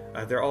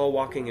 They're all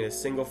walking in a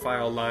single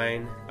file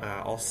line,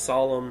 all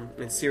solemn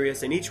and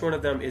serious, and each one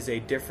of them is a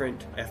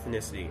different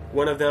ethnicity.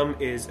 One of them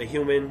is a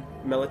human,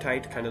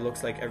 Melitite, kind of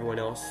looks like everyone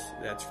else,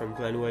 that's from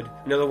Glenwood.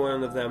 Another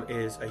one of them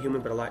is a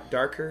human but a lot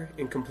darker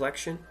in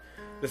complexion.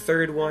 The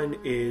third one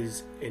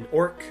is an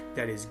orc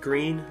that is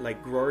green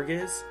like Grorg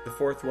is. The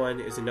fourth one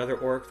is another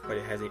orc, but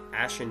it has an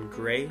ashen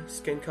gray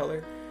skin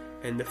color.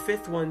 And the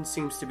fifth one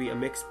seems to be a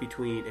mix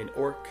between an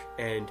orc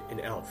and an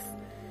elf.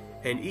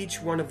 And each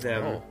one of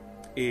them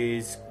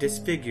is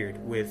disfigured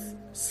with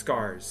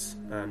scars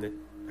that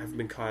have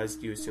been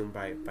caused, you assume,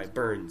 by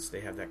burns.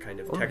 They have that kind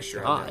of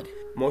texture on them. God.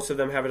 Most of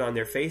them have it on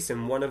their face,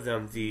 and one of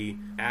them, the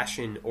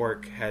ashen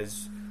orc,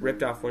 has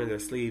ripped off one of their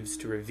sleeves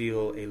to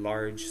reveal a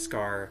large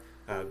scar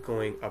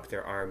going up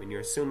their arm, and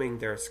you're assuming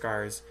there are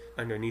scars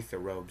underneath their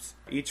robes.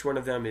 Each one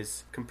of them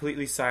is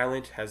completely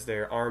silent, has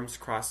their arms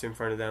crossed in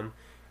front of them,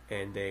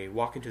 and they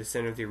walk into the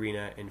center of the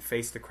arena and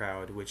face the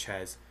crowd, which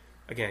has,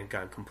 again,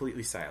 gone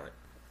completely silent.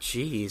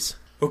 Jeez.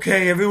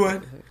 Okay,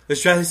 everyone,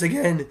 let's try this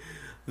again.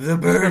 The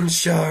burned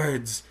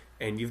shards.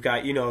 And you've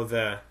got,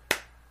 the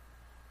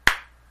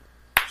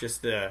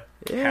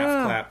Yeah.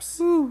 half claps.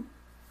 Woo.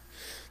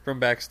 From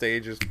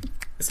backstage is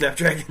The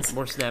Snapdragons.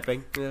 More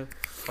snapping. Yeah.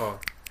 Oh,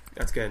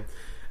 that's good.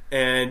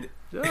 And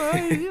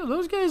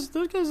Those guys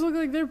look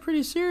like they're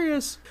pretty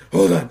serious.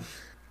 Hold on.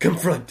 Come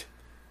front.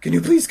 Can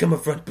you please come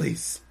up front,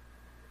 please?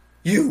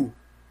 You.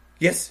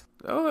 Yes?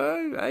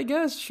 Oh, I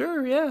guess,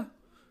 sure, yeah.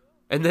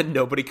 And then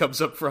nobody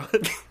comes up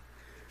front.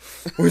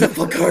 Where the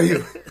fuck are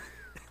you?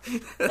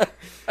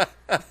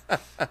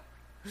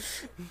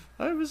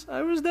 I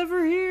was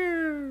never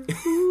here.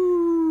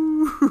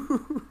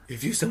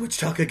 If you so much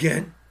talk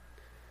again,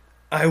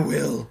 I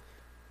will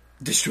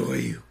destroy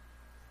you.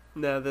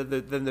 No,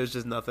 then there's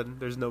just nothing.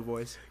 There's no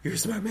voice. You're a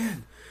smart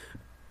man.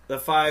 the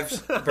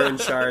 5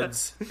 burned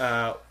shards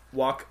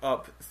walk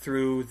up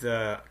through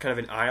the kind of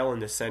an aisle in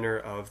the center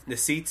of the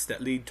seats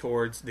that lead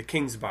towards the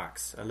king's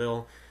box, a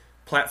little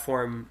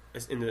platform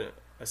in the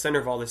center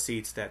of all the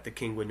seats that the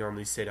king would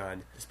normally sit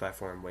on, this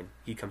platform when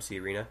he comes to the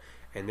arena.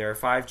 And there are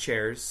 5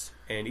 chairs,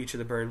 and each of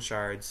the burned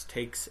shards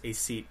takes a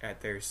seat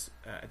at their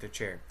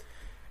chair.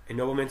 And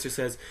Noble Mincer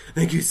says,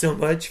 Thank you so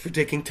much for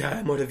taking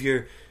time out of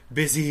your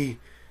busy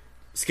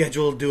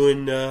schedule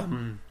doing,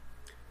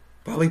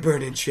 probably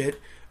burning shit.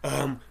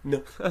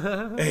 No.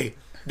 Hey,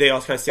 they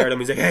all kind of stare at him.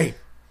 He's like, hey,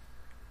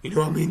 you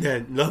know I mean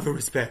that in love and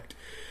respect.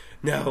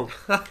 Now,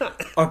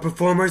 our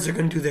performers are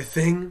going to do their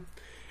thing,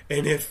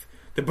 and if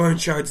the burn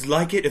shards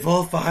like it, if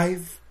all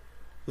 5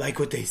 like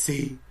what they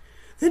see,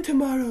 then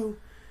tomorrow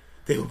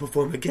they will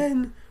perform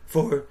again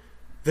for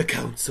the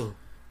council.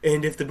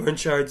 And if the burn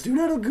shards do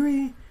not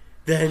agree,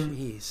 then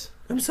Jeez.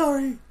 I'm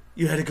sorry,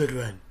 you had a good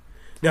run.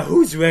 Now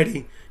who's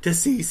ready to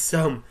see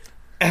some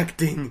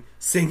acting,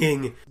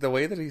 singing? the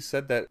way that he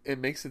said that. It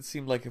makes it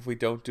seem like if we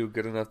don't do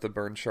good enough, the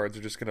burn shards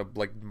are just gonna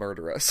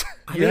murder us.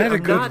 I You mean, had a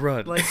I'm good not,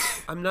 run.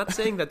 I'm not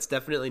saying that's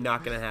definitely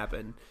not going to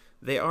happen,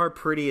 They are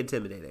pretty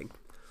intimidating.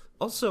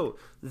 Also,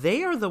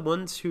 they are the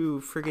ones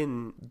who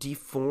friggin'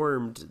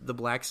 deformed the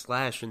Black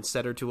Slash and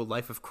set her to a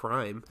life of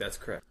crime. That's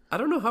correct. I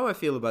don't know how I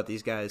feel about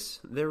these guys.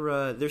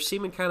 They're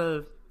seeming kind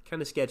of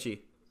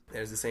sketchy.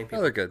 There's the same Oh,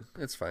 people. they're good.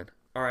 It's fine.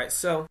 All right,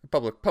 so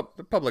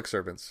Public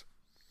servants.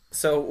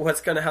 how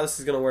this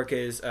is gonna work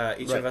is each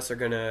Right. of us are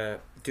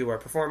gonna do our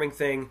performing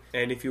thing,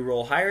 and if you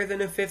roll higher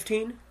than a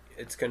 15,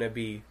 that's gonna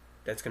be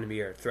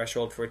your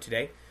threshold for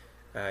today.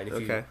 And if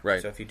Okay.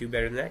 Right. So if you do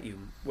better than that, you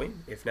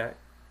win. If not,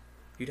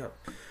 you don't.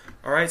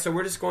 All right, so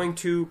we're just going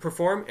to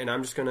perform, and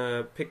I'm just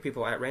gonna pick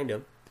people at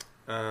random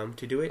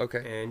to do it.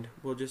 Okay. And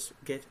we'll just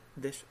get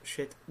this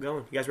shit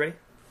going. You guys ready?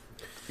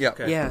 Yeah.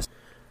 Okay. Yeah.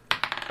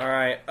 All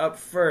right. Up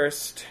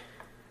first,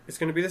 it's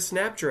gonna be the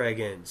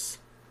Snapdragons.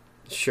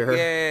 Sure.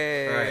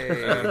 Yay! All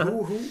right.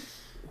 Who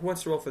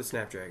wants to roll for the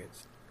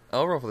Snapdragons?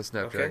 I'll roll for the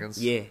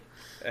Snapdragons. Yeah.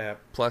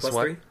 Plus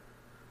what? 3?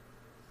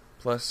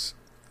 Plus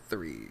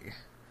 3.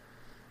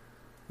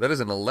 That is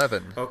an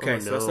 11. Okay, Oh,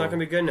 so that's no. not going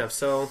to be good enough.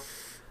 So,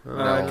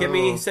 No. give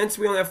me, since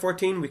we only have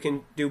 14, we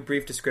can do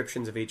brief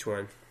descriptions of each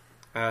one.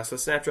 So,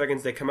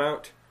 Snapdragons, they come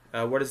out.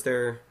 What is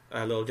their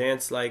little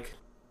dance like?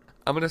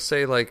 I'm gonna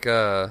say like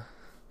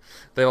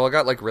they all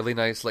got like really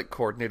nice like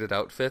coordinated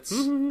outfits,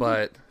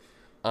 but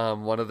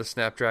one of the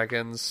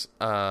Snapdragons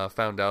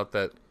found out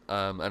that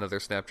another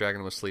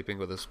Snapdragon was sleeping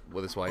with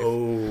his wife.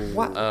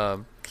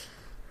 What?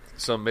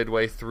 So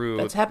midway through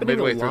That's happening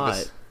a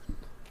lot.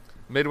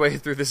 Midway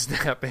through the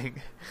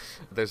snapping,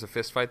 there's a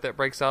fist fight that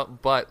breaks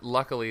out, but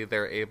luckily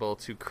they're able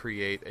to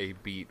create a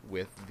beat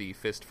with the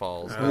fist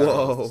falls as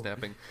well as the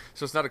snapping.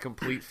 So it's not a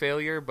complete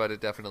failure, but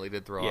it definitely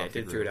did throw off. Yeah, it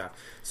did the throw it groove. out.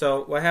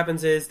 So, what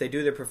happens is they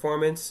do their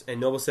performance,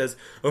 and Noble says,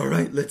 "All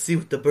right, let's see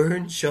what the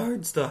burn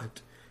shards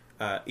thought."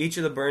 Each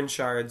of the burn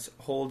shards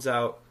holds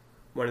out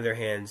one of their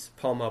hands,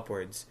 palm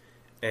upwards,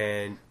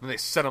 and And they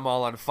set them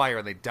all on fire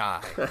and they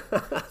die.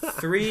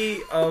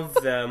 3 of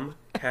them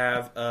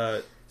have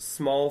a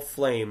small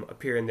flame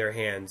appear in their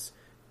hands,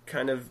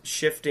 kind of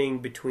shifting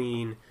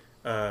between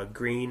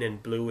green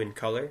and blue in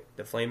color,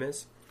 the flame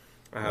is.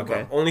 Okay.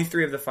 But only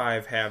 3 of the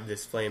 5 have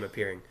this flame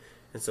appearing.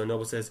 And so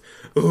Noble says,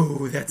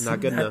 "Oh, that's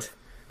Not good enough.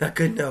 Not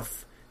good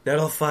enough. Not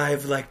all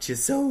 5 liked you,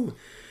 so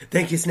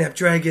thank you,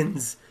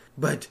 Snapdragons.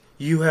 But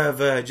you have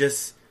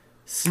just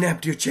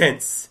snapped your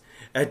chance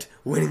at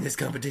winning this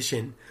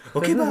competition.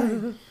 Okay,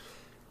 bye."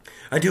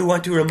 I do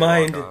want to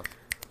remind... Walk off.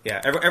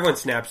 Yeah, everyone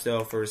snaps,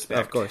 though, for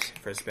respect. Of course.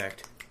 For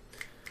respect.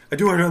 I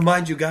do want to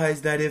remind you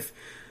guys that if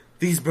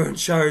these burnt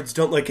shards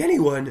don't like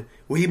anyone,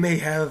 we may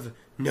have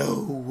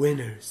no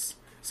winners.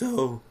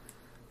 So,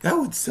 that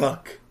would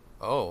suck.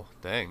 Oh,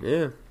 dang.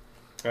 Yeah.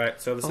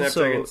 Alright, so the Also,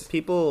 Snapdragons...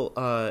 people,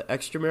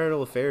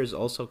 extramarital affairs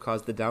also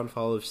caused the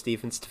downfall of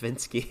Steven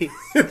Stavinsky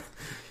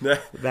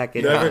back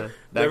in back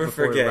never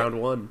before forget.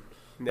 round 1.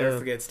 Never Yeah.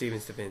 forget Steven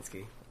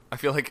Stavinsky. I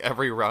feel like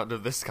every round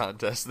of this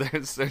contest,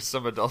 there's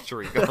some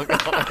adultery going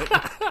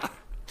on.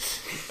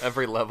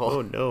 Every level.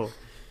 Oh no.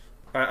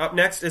 Alright, up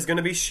next is going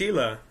to be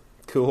Sheila.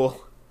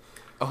 Cool.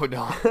 Oh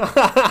no.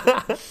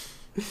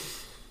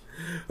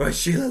 Alright,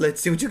 Sheila, let's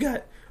see what you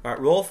got.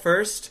 Alright, roll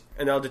first,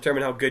 and I'll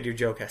determine how good your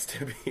joke has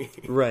to be.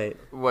 Right.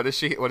 What does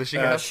she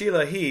have?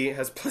 Sheila, he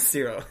has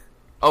 +0.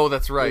 Oh,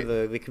 that's right.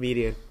 The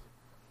comedian.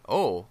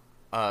 Oh,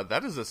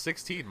 that is a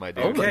 16, my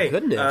dude. Oh my Okay,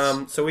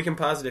 goodness. so we can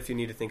pause it if you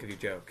need to think of your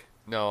joke.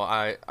 No,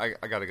 I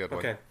got a good one.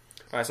 Okay.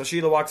 Alright, so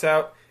Sheila walks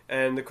out,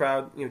 and the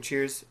crowd,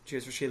 cheers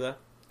for Sheila.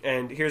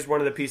 And here's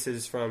one of the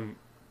pieces from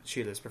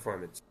Sheila's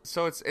performance.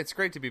 So it's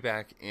great to be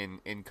back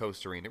in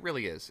Costa Rica. It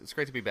really is. It's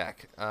great to be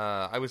back.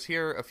 I was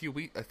here a few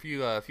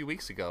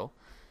weeks ago,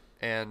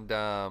 and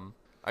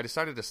I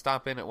decided to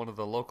stop in at one of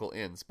the local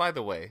inns. By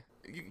the way,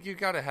 you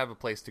got to have a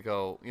place to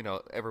go.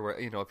 Everywhere.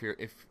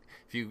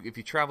 If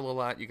you travel a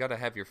lot, you got to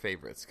have your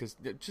favorites, because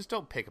just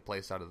don't pick a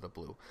place out of the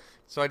blue.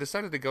 So I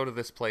decided to go to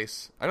this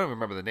place. I don't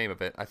remember the name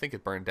of it. I think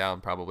it burned down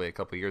probably a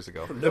couple years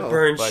ago. The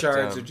burned but,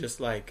 shards are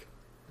just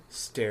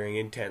staring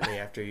intently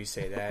after you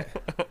say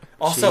that.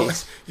 Also,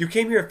 Jeez. you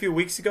came here a few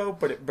weeks ago,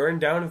 but it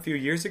burned down a few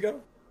years ago?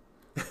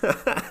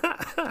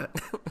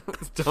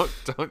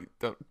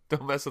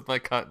 Don't mess with my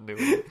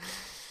continuity.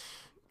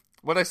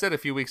 What I said a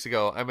few weeks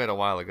ago, I meant a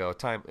while ago.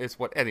 Time is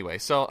what anyway.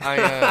 So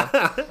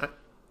I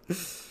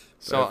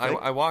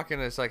walk in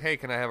and it's like, hey,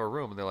 can I have a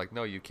room? And they're like,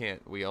 no, you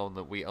can't. We own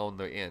the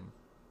inn.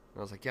 And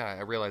I was like, yeah,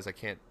 I realize I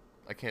can't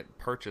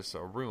purchase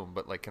a room,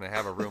 but can I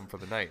have a room for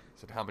the night? I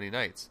said, how many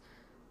nights?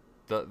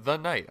 The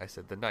night. I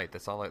said, the night.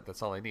 That's all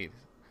I need.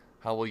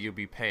 How will you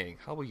be paying?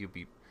 How will you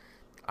be?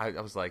 I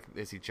was like,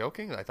 is he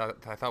joking? I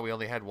thought we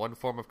only had one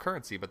form of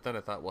currency, but then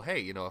I thought, well,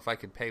 hey, if I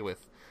can pay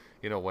with,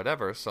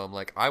 whatever. So I'm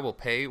like, I will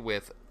pay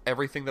with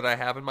everything that I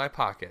have in my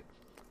pocket.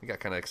 He got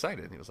kind of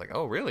excited. He was like,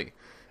 oh, really?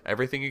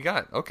 Everything you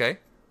got? Okay.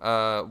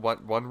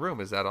 One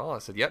room, is that all? I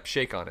said, yep,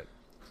 shake on it.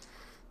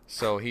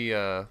 So he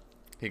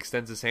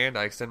extends his hand,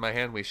 I extend my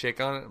hand, we shake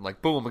on it. I'm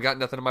like, boom, I got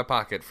nothing in my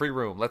pocket. Free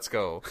room, let's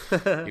go.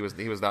 He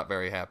was not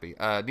very happy.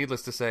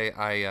 Needless to say,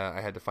 I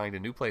had to find a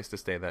new place to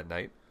stay that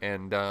night,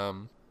 and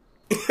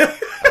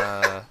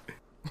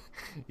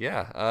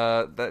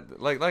Yeah, that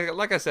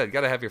like I said,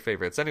 gotta have your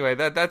favorites. Anyway,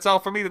 that's all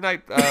for me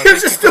tonight. You're Thank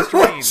you, just still Coach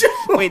Green. watching.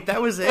 Wait,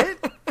 that was it?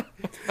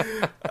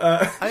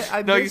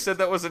 I No, you missed- said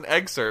that was an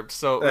excerpt,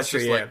 so it was That's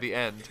just true, yeah. like the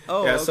end.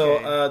 Oh, Yeah, okay.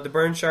 so the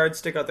burn shards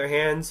stick out their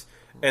hands,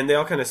 and they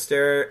all kind of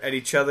stare at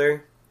each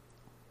other.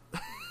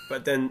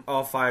 But then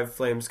all 5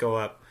 flames go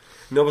up.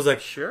 Noble's like,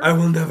 Sure. I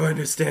will never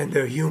understand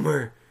their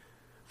humor,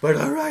 but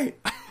all right.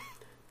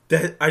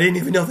 That I didn't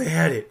even know they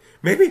had it.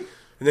 Maybe,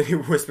 and then he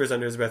whispers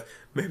under his breath,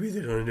 maybe they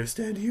don't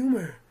understand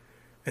humor,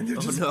 and they're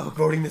just no.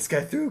 voting this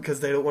guy through because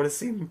they don't want to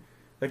seem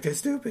like they're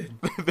stupid.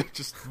 They're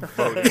just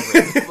voting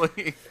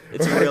randomly.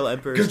 It's a real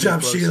Emperor's Good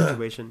job, New Clothes Sheila.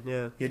 situation.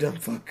 Yeah. You dumb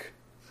fuck.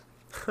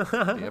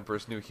 The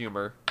Emperor's New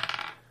Humor.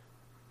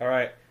 all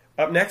right.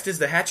 Up next is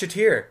the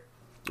Hatcheteer.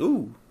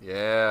 Ooh.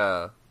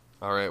 Yeah.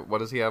 All right. What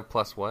does he have?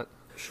 Plus what?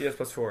 She has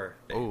 +4.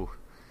 Oh,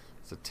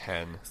 it's a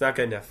 10. It's not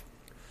good enough.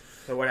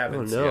 So what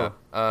happens? Oh, no.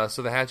 Yeah.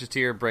 So the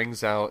Hatcheteer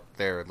brings out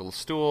their little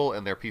stool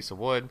and their piece of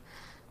wood,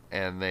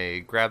 and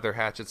they grab their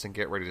hatchets and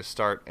get ready to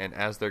start. And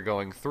as they're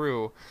going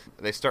through,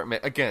 they start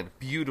again,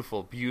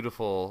 beautiful,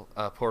 beautiful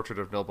portrait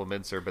of Noble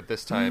Mincer, but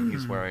this time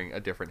he's wearing a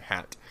different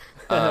hat.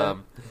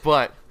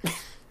 But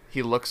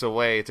he looks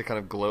away to kind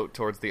of gloat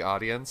towards the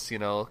audience, you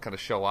know, kind of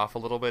show off a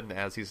little bit. And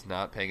as he's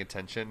not paying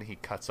attention, he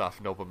cuts off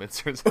Noble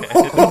Mincer's head.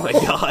 Oh my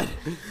god.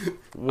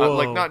 Whoa.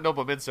 Like not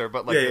Noble Mincer,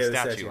 but like Yeah, the the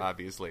statue, statue.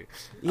 obviously.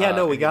 Yeah,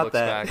 no, we and he got looks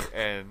that. back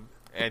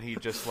and he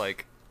just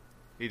like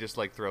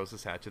throws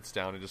his hatchets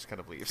down and just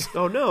kind of leaves.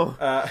 Oh no.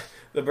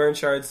 The burn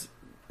shards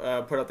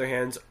put out their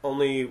hands.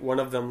 Only one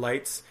of them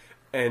lights,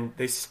 and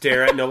they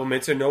stare at Noble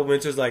Mincer. Noble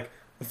Mincer's like,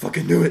 I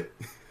fucking knew it.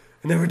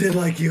 I never did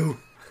like you.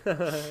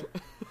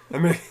 I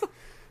mean,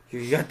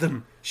 you got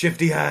them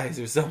shifty eyes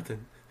or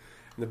something.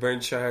 and the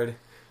burn shard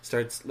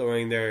starts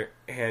lowering their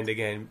hand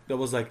again.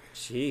 Noble's like,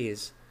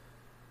 Jeez.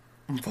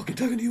 I'm fucking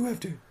talking to you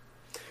after.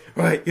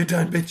 Right, you're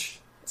done, bitch.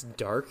 It's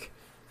dark.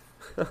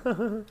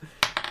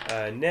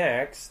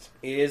 next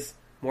is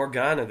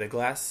Morgana, the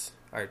glass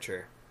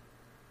archer.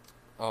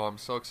 Oh, I'm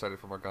so excited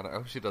for Morgana. I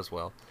hope she does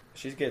well.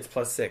 She gets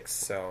 +6,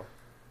 so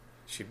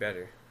she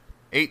better.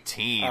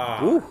 18.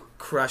 Ooh.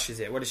 Crushes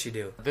it. What does she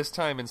do? This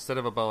time, instead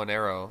of a bow and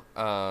arrow,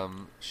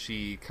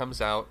 she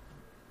comes out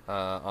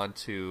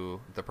onto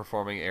the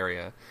performing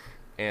area,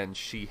 and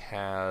she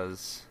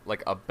has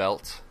like a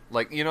belt.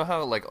 Like, you know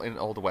how like in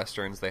old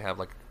westerns they have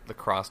like the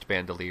crossed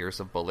bandoliers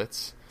of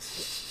bullets?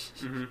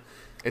 Mm-hmm.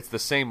 It's the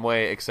same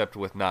way, except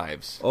with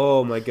knives.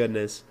 Oh my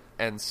goodness.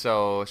 And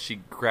so she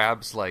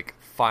grabs like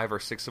 5 or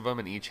 6 of them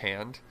in each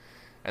hand,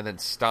 and then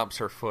stomps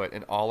her foot,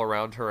 and all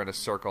around her in a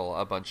circle,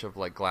 a bunch of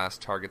like glass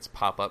targets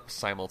pop up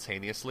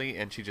simultaneously,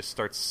 and she just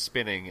starts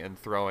spinning and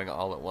throwing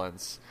all at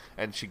once,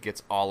 and she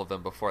gets all of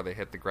them before they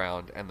hit the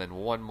ground, and then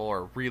one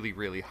more really,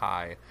 really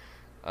high,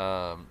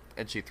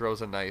 and she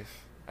throws a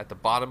knife at the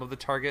bottom of the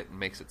target and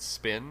makes it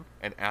spin,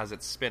 and as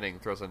it's spinning,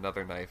 throws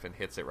another knife and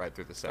hits it right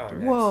through the center. Oh,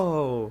 nice.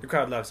 Whoa. The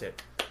crowd loves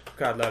it. The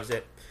crowd loves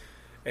it.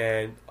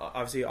 And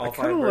obviously all I 5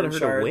 kind of burn wanted her to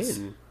shards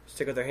win.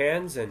 stick with their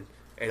hands, and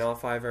all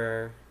 5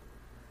 are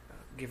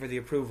give her the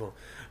approval.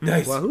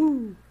 Nice.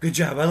 Wahoo. Good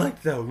job. I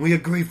like that one. We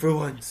agree for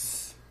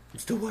once. I'm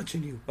still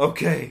watching you.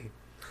 Okay.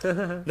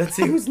 Let's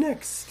see who's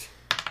next.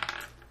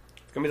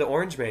 It's gonna be the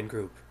Orange Man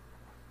group.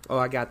 Oh,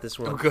 I got this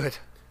one. Oh, good.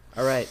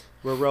 All right,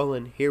 we're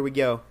rolling. Here we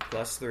go.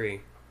 +3.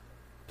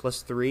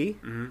 +3?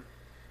 Mm-hmm.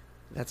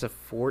 That's a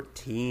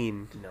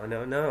 14. No. Oh,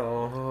 no.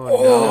 no.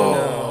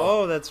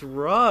 Oh, that's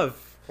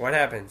rough. What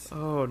happens?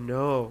 Oh,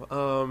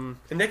 no.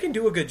 And they can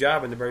do a good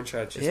job in the burn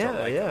shards. Just don't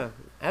like Yeah.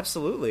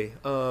 Absolutely.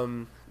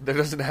 There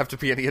doesn't have to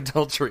be any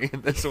adultery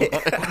in this one.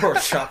 or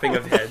chopping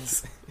of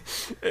heads.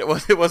 It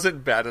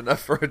wasn't bad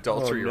enough for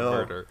adultery Oh, no. or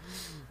murder.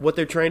 What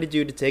they're trying to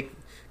do to take...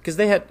 Because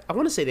they had... I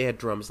want to say they had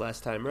drums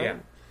last time, right?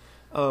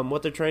 Yeah.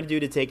 What they're trying to do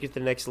to take it to the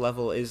next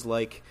level is,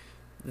 like,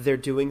 they're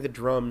doing the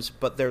drums,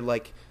 but they're,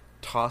 like,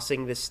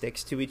 tossing the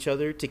sticks to each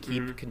other to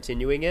keep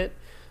continuing it.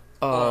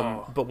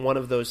 But one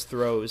of those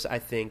throws, I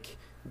think,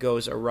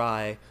 goes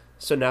awry.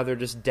 So now they're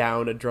just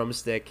down a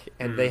drumstick,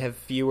 and they have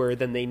fewer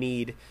than they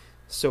need.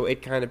 So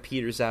it kind of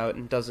peters out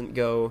and doesn't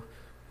go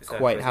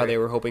quite how they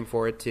were hoping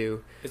for it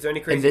to. Is there any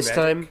crazy And this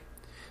magic?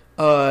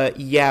 time,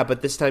 yeah,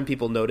 but this time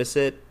people notice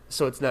it,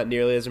 so it's not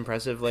nearly as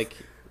impressive. Like,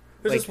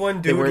 There's like this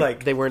one they dude, weren't,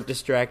 like, they weren't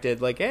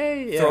distracted. Like,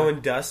 hey, yeah,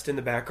 throwing dust in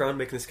the background,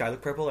 making the sky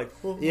look purple. Like,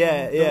 oh,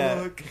 Yeah.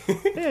 look.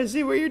 yeah,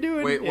 see what you're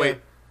doing. Yeah.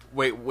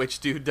 Wait, which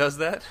dude does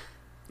that?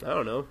 I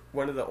don't know.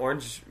 One of the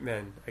Orange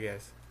Men, I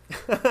guess.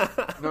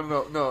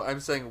 No, I'm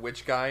saying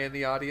which guy in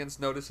the audience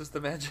notices the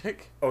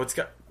magic? Oh,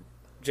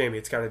 Jamie,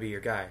 it's got to be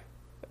your guy.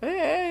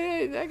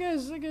 Hey, that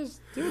guy's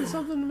doing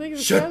something to make it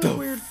Shut the sound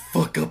weird.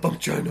 fuck up. I'm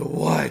trying to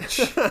watch.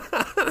 You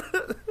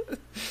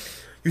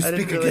I didn't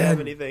speak really have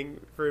again.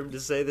 anything for him to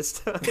say this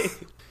time.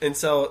 And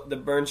so the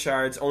burn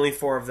shards, only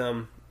 4 of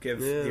them give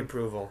Yeah. the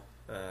approval.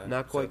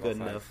 Not quite so all good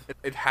 5. enough.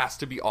 It has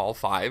to be all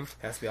 5.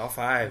 Has to be all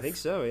 5. I think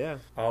so. Yeah.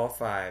 All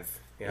 5.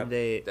 Yep. And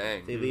they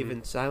Dang. leave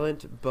in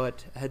silent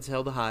but heads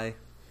held high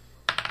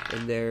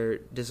in their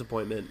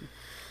disappointment.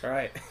 All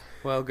right.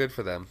 Well, good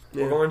for them.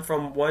 We're going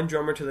from one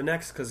drummer to the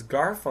next because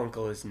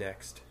Garfunkel is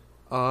next.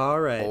 All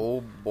right.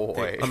 Oh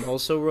boy. I'm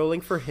also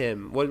rolling for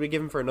him. What did we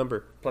give him for a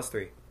number?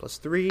 +3.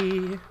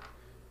 +3.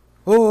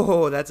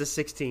 Oh, that's a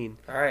 16.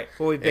 All right.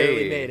 Well, we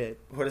barely Hey. made it.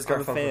 What does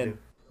I'm a Garfunkel fan. do?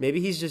 Maybe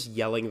he's just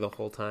yelling the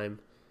whole time.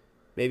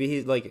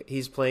 Maybe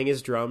he's playing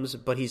his drums,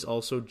 but he's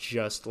also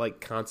just like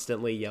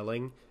constantly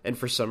yelling, and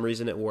for some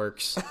reason it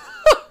works.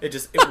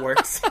 It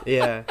works.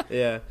 Yeah.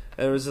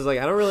 And it was just like,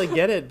 I don't really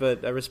get it,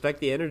 but I respect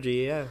the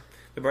energy. Yeah.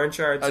 The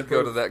Burnshards. I'd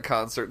go to that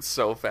concert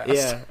so fast.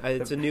 Yeah.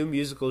 It's a new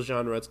musical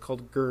genre. It's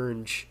called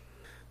grunge.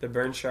 The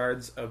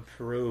Burnshards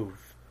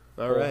approve.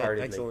 All right.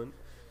 Wholeheartedly. Excellent.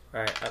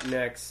 All right. Up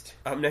next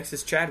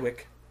is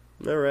Chadwick,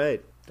 All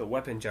right. the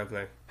weapon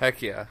juggler.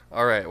 Heck yeah.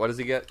 All right. What does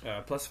he get?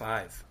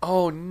 +5.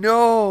 Oh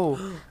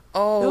no.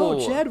 Oh.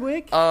 No,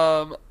 Chadwick.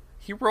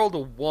 He rolled a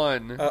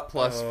 1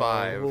 plus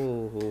 5.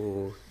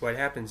 Oh. What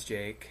happens,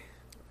 Jake?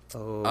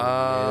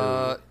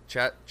 Oh.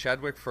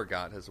 Chadwick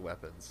forgot his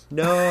weapons.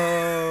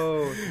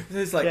 No.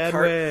 His like Chadwick.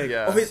 cart.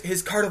 Yeah. Oh,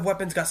 his cart of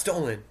weapons got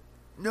stolen.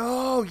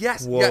 No.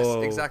 Yes. Whoa.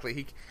 Yes.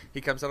 Exactly. He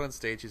comes out on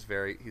stage. He's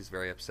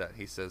very upset.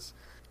 He says,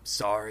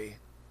 "Sorry,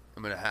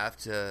 I'm gonna have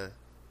to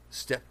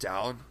step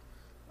down.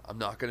 I'm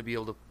not gonna be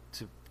able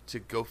to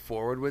go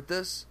forward with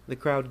this. The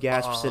crowd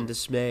gasps in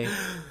dismay.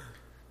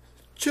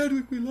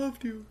 Chadwick, we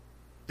loved you.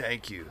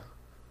 Thank you.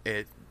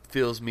 It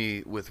fills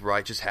me with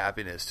righteous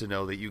happiness to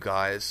know that you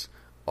guys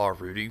are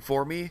rooting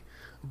for me.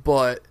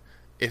 But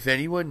if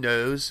anyone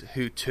knows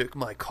who took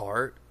my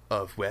cart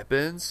of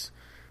weapons,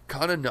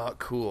 kind of not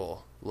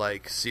cool.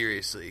 Like,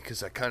 seriously,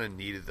 because I kind of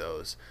needed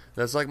those.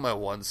 That's like my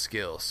one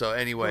skill. So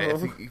anyway,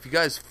 if you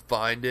guys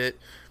find it,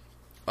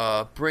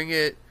 bring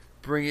it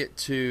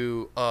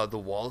to the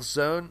Wallace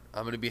Zone.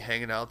 I'm going to be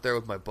hanging out there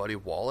with my buddy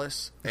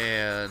Wallace.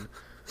 And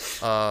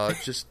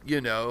just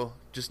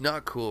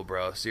not cool,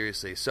 bro.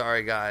 Seriously.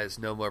 Sorry, guys.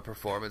 No more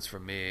performance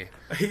from me.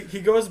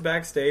 He goes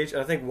backstage,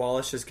 and I think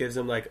Wallace just gives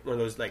him like one of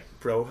those like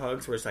bro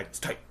hugs where it's like, it's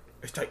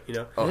tight, you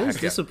know? Oh, It was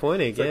heck yeah.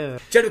 disappointing, Like, yeah.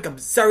 Chadwick, I'm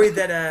sorry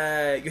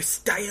that your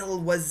style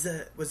was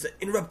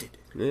interrupted.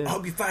 Yeah. I'll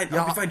be fine.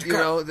 Yeah, I'll be fine to you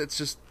car. know, it's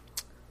just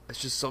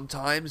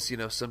sometimes,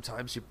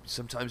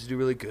 sometimes you do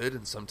really good,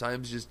 and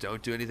sometimes you just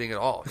don't do anything at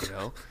all, you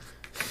know?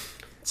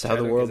 That's how the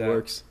Chadwick world is out.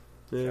 works.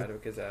 Yeah.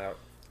 Chadwick is out.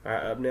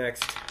 Alright, up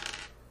next.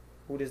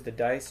 Who does the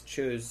dice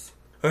choose?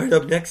 Alright,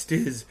 up next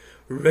is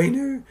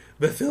Rainer,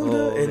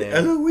 Bethilda, Oh, and man.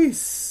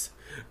 Eloise.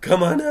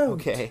 Come on out.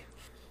 Okay,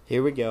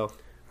 here we go.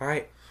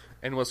 Alright,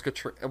 And was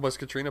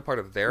Katrina part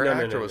of their No,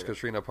 act, no, or was no.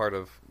 Katrina part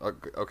of...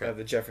 okay.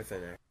 the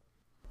Jefferson Act.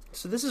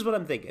 So this is what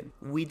I'm thinking.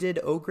 We did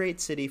Oh Great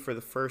City for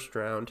the first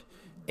round,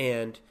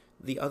 and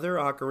the other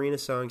ocarina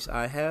songs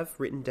I have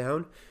written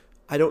down,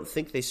 I don't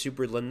think they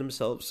super lend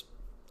themselves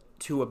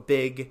to a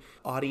big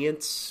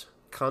audience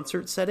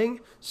concert setting.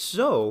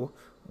 So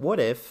what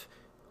if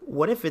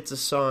it's a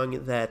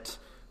song that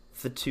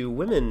the two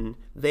women,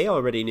 they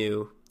already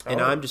knew, and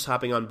Oh. I'm just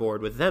hopping on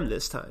board with them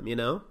this time, you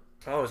know?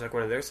 Oh, it's like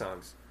one of their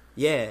songs.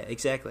 Yeah,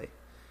 exactly.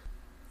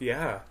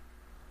 Yeah.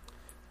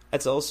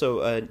 That's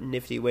also a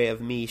nifty way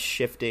of me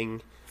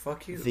shifting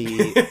Fuck you.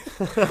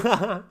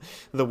 the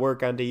the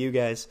work onto you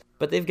guys.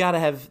 But they've got to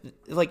have,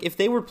 like, if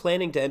they were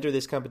planning to enter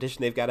this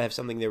competition, they've got to have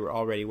something they were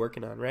already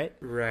working on, right?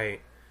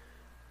 Right.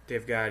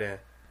 They've got a...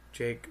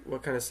 Jake,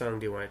 what kind of song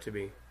do you want it to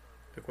be?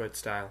 Like what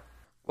style?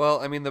 Well,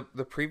 I mean, the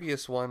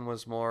previous one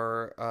was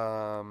more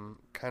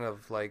kind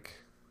of like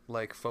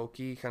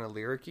folky, kind of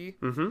lyric-y.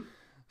 Mm-hmm.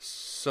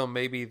 So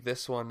maybe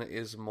this one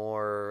is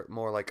more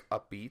like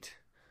upbeat,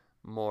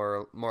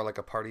 more like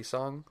a party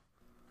song.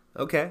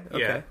 Okay.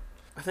 Yeah.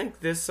 I think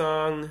this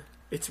song,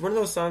 it's one of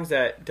those songs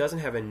that doesn't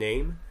have a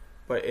name,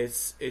 but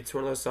it's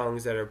one of those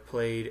songs that are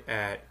played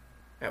at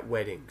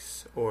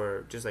weddings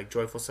or just like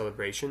joyful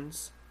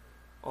celebrations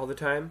all the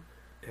time.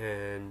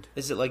 And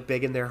Is it, like,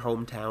 big in their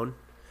hometown?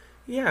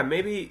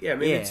 maybe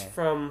it's Yeah.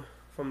 from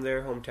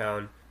their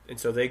hometown, and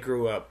so they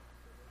grew up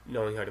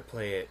knowing how to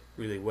play it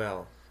really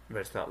well, but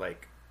it's not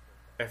like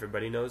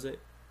everybody knows it.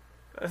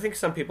 I think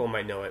some people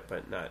might know it,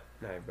 but not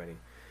everybody.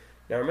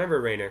 Now remember,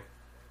 Rainer,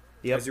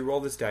 Yep. as you roll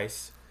this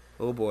dice,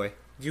 Oh, boy.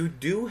 you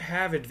do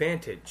have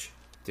advantage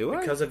Do I?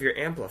 because of your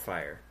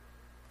amplifier.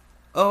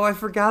 Oh, I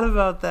forgot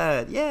about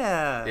that.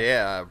 Yeah.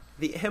 Yeah.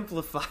 The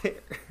amplifier.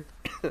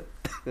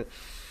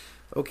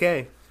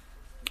 Okay.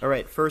 All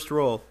right, first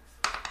roll.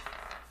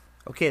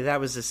 Okay, that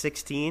was a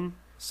 16,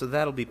 so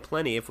that'll be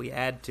plenty if we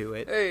add to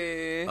it.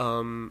 Hey.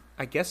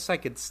 I guess I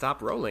could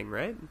stop rolling,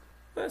 right?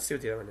 Let's see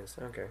what the other one is.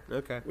 Okay.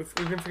 Okay. We've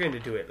been forgetting to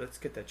do it. Let's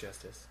get that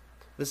justice.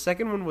 The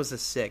second one was a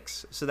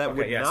 6, so that Okay,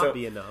 would yeah, not so-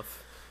 be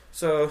enough.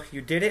 So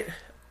you did it,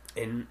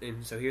 and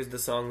so here's the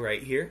song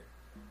right here.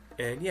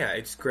 And yeah,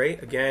 it's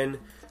great. Again,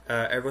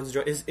 everyone's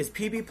enjoying. Is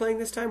PB playing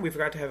this time? We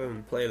forgot to have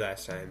him play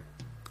last time.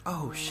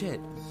 Oh, shit.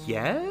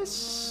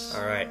 Yes?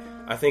 All right.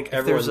 I think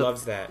everyone there's a-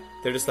 loves that.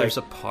 They're just like There's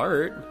a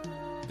part.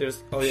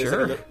 there's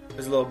Sure.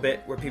 there's a little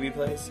bit where PB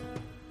plays.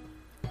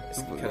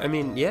 It's kinda- I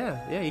mean,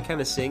 yeah, he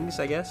kind of sings,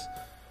 I guess.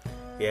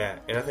 yeah,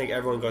 and I think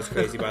everyone goes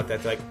crazy about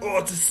that. They're like, oh,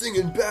 it's a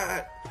singing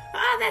bat.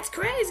 Ah, that's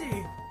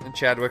crazy. And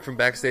Chadwick from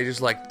backstage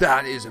is like,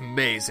 that is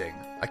amazing.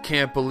 I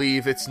can't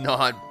believe it's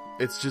not.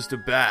 It's just a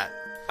bat.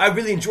 I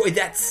really enjoy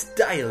that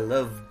style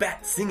of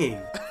bat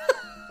singing.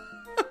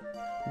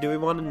 Do we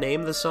want to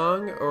name the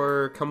song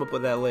or come up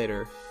with that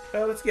later?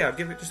 Give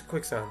it just a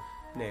quick song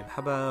name.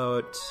 How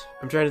about...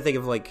 I'm trying to think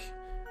of, like,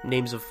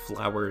 names of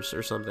flowers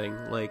or something.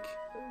 Like,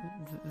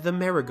 the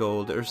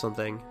marigold or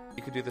something.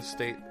 You could do the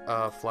state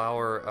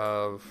flower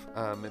of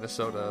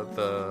Minnesota,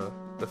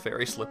 the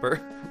fairy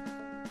slipper.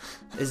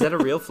 Is that a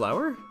real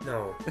flower?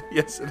 No,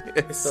 Yes, it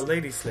it's is. the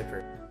lady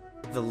slipper.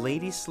 The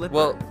lady slipper.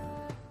 Well,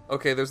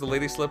 okay, there's the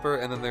lady slipper,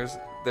 and then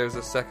there's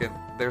a second.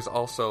 There's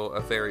also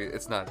a fairy.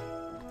 It's not.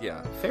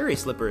 Yeah. fairy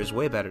slipper is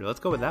way better. Let's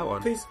go with that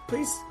one.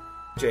 Please,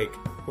 Jake,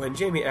 when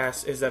Jamie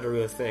asks, is that a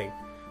real thing?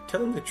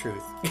 Tell him the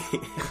truth.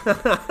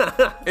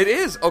 It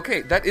is.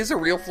 Okay, that is a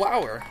real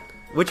flower.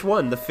 Which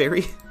one? The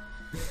fairy?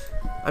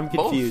 I'm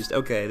confused.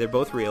 Okay, they're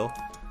both real.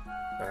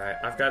 Alright,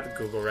 I've got the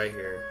Google right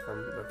here.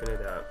 I'm looking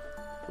it up.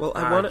 Well,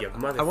 Ah, I want you the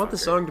motherfucker.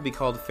 song to be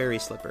called Fairy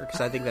Slipper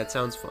because I think that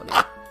sounds funny.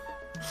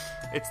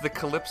 It's the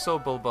Calypso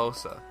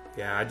bulbosa.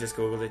 Yeah, I just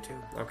Googled it too.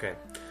 Okay.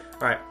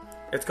 Alright,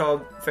 it's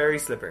called Fairy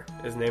Slipper,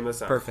 is the name of the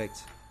song.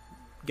 Perfect.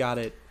 Got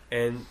it.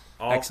 And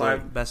all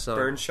Excellent. five Best song.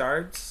 burn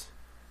shards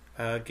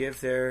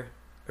give their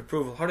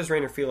approval. How does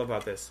Rainer feel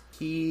about this?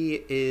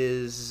 He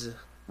is...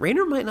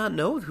 Rainer might not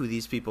know who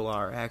these people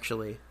are,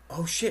 actually.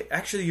 Oh shit,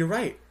 actually you're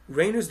right.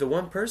 Rainer's the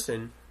one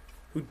person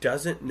who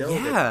doesn't know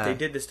Yeah. that they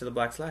did this to the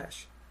Black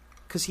Slash.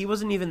 Because he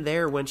wasn't even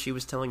there when she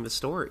was telling the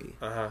story.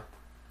 Uh-huh.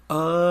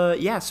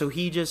 Yeah, so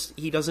he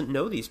doesn't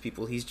know these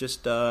people. He's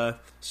just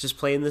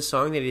playing this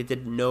song that he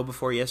didn't know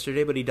before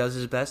yesterday, but he does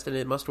his best, and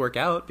it must work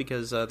out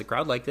because the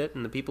crowd liked it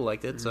and the people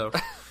liked it, so...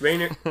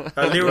 Rainer,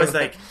 Leroy's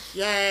like,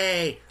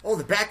 Yay! Oh,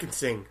 the bat can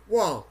sing.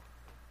 Whoa,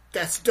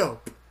 that's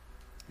dope.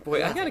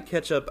 Boy, I gotta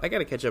catch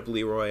up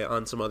Leroy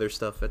on some other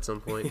stuff at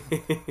some point.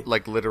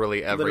 Like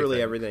literally everything.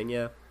 Literally everything,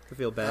 yeah. I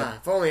feel bad.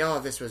 If only all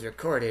of this was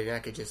recorded and I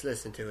could just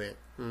listen to it.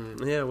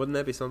 Yeah, wouldn't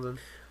that be something?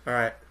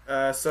 alright,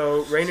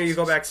 so Rainer, you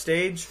go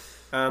backstage.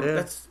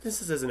 Yeah.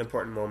 This is an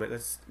important moment.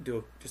 Let's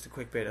do just a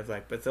quick bit of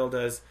like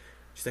Bathilda's.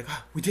 She's like,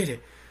 oh, we did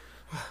it.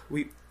 Oh,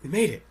 we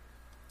made it.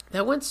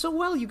 That went so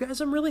well, you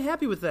guys. I'm really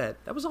happy with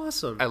that. That was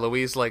awesome.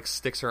 Eloise like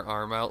sticks her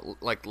arm out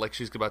like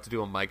she's about to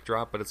do a mic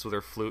drop, but it's with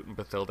her flute, and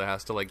Bathilda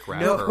has to like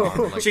grab No. her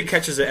arm. Like, She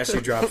catches it as she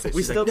drops it. We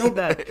She's still like, need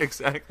that.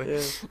 exactly.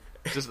 Yeah.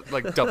 Just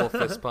like double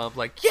fist pump,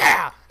 like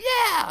yeah.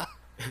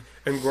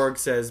 And Gorg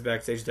says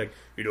backstage, he's like,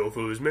 if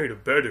it was made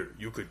of better,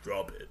 you could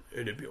drop it,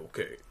 and it'd be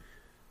okay.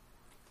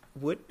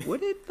 Would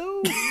it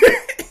though?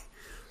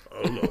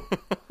 I don't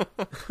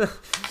know.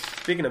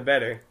 Speaking of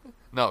better,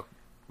 No,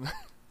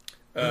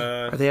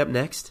 Are they up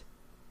next?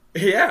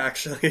 yeah,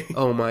 actually.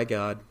 Oh my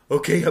god.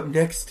 Okay, up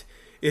next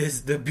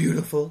is the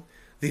beautiful,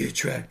 the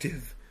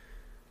attractive.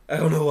 I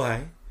don't know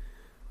why,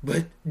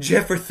 but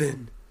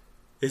Jefferson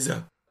is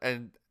up.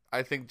 and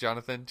I think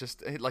Jonathan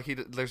just like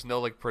there's no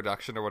like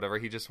production or whatever.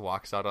 He just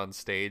walks out on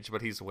stage,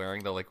 but he's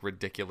wearing the like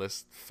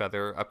ridiculous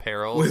feather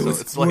apparel. Wait, so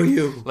what's- it's who are like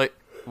you? like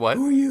what?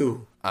 Who are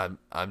you? I'm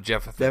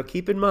Jefferson. Now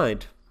keep in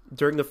mind,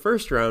 during the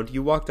first round,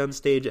 you walked on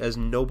stage as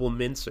Noble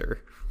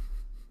Mincer.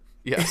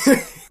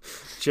 Yes,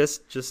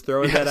 Just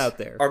throwing that Yes. out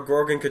there. Are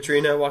Gorg and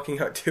Katrina walking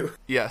out too?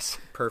 yes.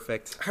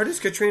 Perfect. How does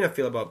Katrina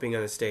feel about being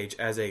on the stage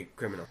as a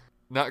criminal?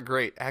 Not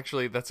great.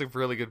 Actually, that's a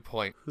really good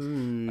point.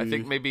 Hmm. I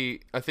think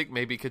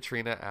maybe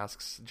Katrina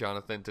asks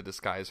Jonathan to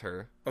disguise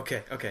her,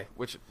 Okay.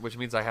 which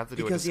means I have to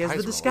do Because a he has the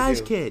roll. disguise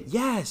do. kit.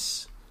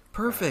 Yes.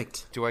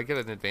 Perfect. Do I get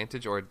an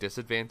advantage or a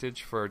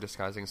disadvantage for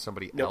disguising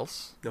somebody Nope.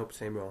 else? Nope,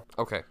 same roll.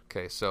 Okay,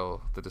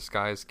 so the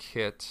disguise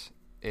kit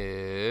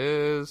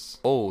is...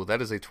 Oh,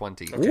 that is a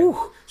 20. Okay.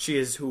 Ooh. She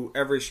is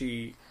whoever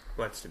she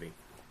wants to be.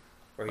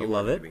 Or you I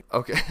love want her it. to be.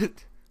 Okay.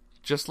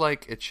 Just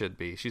like it should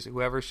be. She's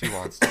whoever she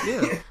wants to be.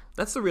 Yeah.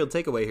 That's the real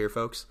takeaway here,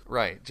 folks.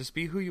 Right. Just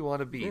be who you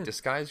want to be. Yeah.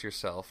 Disguise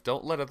yourself.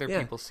 Don't let other Yeah.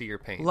 people see your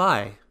pain.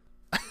 Lie.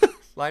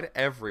 Lie to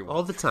everyone.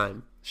 All the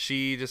time.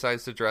 She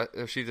decides to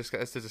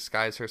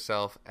disguise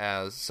herself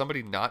as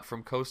somebody not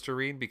from Costa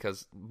Rica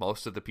because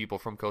most of the people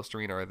from Costa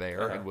Rica are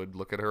there and would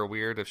look at her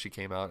weird if she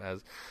came out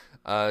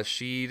as.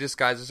 She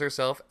disguises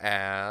herself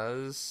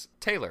as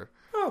Taylor.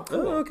 Oh,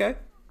 cool. Oh, okay.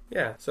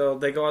 Yeah, so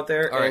they go out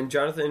there, All and right.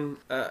 Jonathan...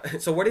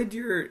 so what did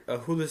your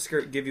hula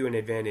skirt give you an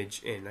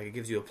advantage in? Like, it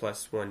gives you a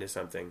 +1 to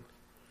something.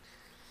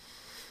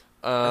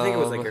 I think it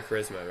was like your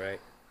charisma, right?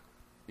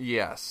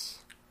 Yes.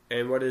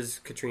 And what is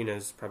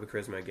Katrina's? Probably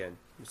charisma again,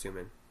 I'm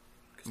assuming.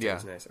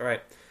 Katrina's Yeah. nice. All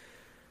right.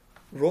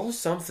 Roll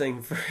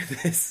something for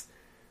this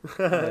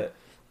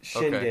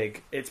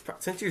shindig. It's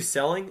since you're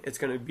selling, it's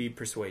going to be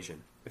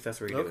persuasion, if that's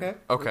what you're doing.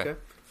 Okay.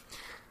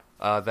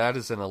 That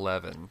is an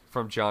 11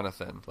 from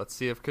Jonathan. Let's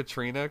see if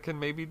Katrina can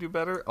maybe do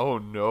better. Oh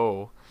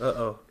no.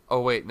 Uh-oh. Oh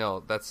wait,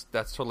 no, that's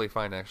totally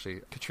fine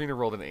actually. Katrina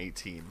rolled an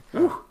 18.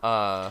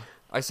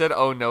 I said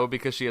oh no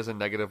because she has a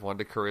 -1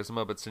 to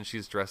charisma, but since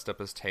she's dressed up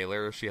as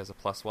Taylor, she has a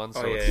 +1.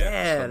 So Oh, yeah, it's yeah.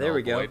 Yeah, just a there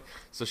we null go. void.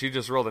 So she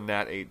just rolled a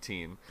nat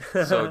 18.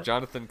 So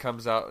Jonathan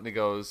comes out and he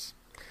goes,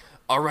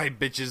 all right,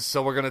 bitches,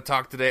 so we're going to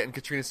talk today. And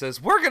Katrina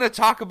says, we're going to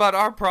talk about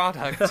our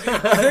product.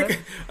 I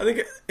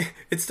think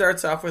it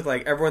starts off with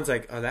like everyone's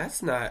like, oh,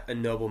 that's not a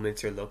Noble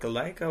Mincer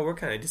lookalike. Oh, we're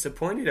kind of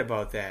disappointed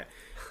about that.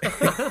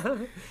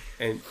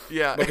 And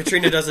Yeah. but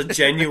Katrina does a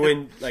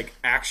genuine, like,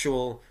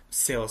 actual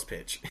sales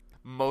pitch.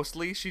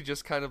 Mostly, she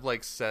just kind of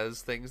like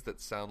says things that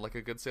sound like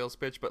a good sales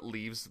pitch, but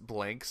leaves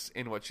blanks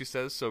in what she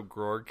says, so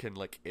Grog can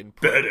like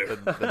input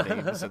the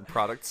names and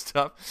product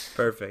stuff.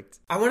 Perfect.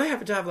 I want to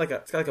have it to have like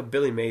it's got like a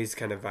Billy Mays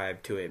kind of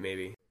vibe to it,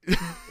 maybe.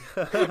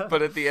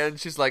 But at the end,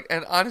 she's like,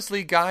 "And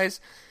honestly, guys,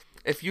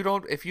 if you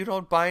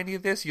don't buy any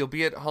of this, you'll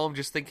be at home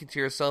just thinking to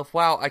yourself,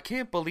 wow, I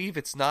can't believe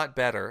it's not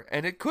better,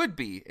 and it could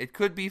be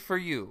for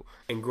you."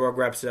 And Grog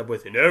wraps it up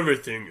with, and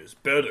everything is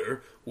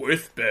better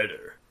with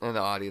better. And the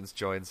audience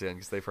joins in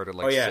because they've heard it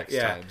like Oh, yeah, six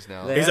yeah. times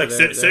now. They- He's Yeah, like,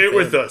 they're say it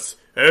with fans. us.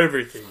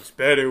 Everything's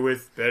better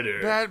with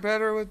better.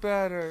 Better with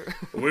better.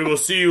 We will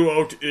see you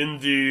out in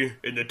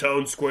the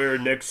town square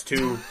next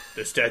to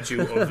the statue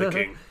of the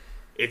king.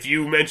 If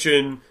you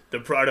mention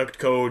the product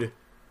code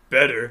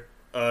better,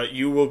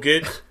 you will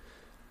get.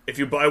 If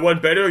you buy one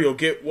better, you'll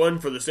get one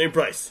for the same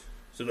price.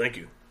 So thank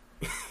you.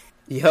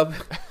 Yep.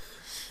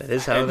 That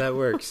is how that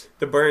works.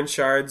 The burned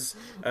shards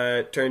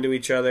turn to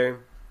each other.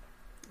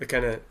 They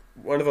kind of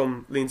one of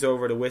them leans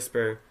over to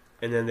whisper,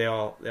 and then they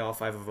all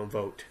five of them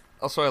vote.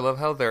 Also, I love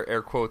how their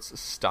air quotes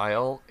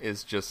style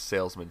is just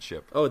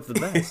salesmanship. Oh, it's the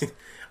best.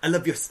 I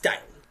love your style.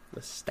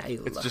 The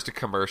style. It's just a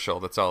commercial.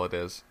 That's all it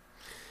is.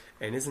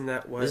 And isn't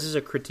that what This is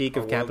a critique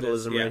our of world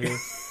capitalism is? right Yeah. here.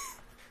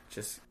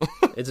 Just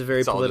It's a very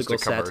It's all just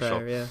political a commercial.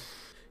 satire. Yeah,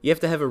 you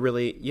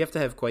have to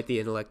have quite the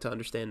intellect to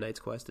understand Knight's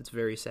Quest. It's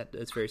very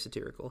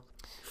satirical.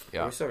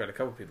 Yeah. we still got a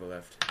couple people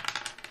left.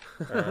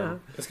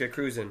 Let's get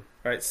cruising.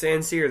 All right,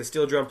 Sanseer, the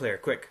steel drum player.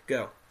 Quick,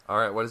 go. All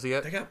right, what does he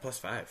They get? got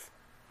 +5.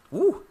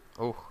 Woo!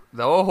 Oh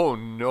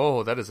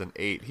no, that is an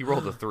 8. He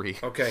rolled a 3.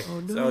 Okay,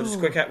 so just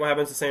quick, what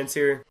happens to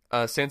Sanseer?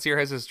 Sanseer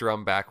has his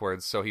drum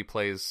backwards, so he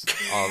plays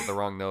all the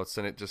wrong notes,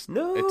 and it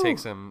No.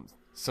 takes him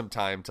some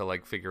time to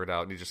like figure it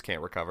out, and he just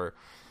can't recover.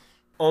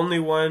 Only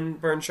one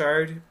burn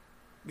shard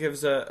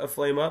gives a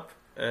flame up,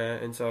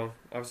 and so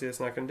obviously that's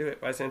not going to do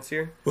it. Bye,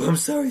 Sanseer. Well, I'm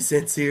sorry,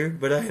 Sanseer,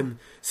 but I am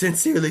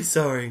sincerely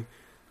sorry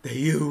that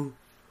you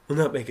will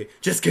not make it.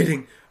 Just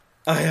kidding.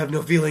 I have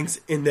no feelings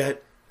in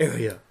that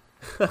area.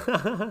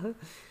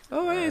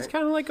 Oh, hey, it's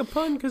kind of like a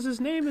pun because his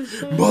name is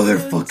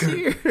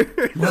Motherfucker.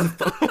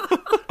 Motherfucker.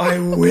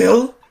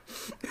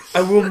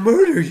 I will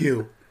murder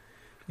you.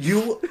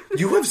 You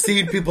have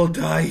seen people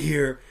die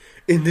here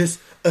in this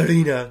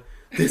arena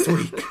this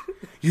week.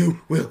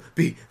 You will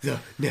be the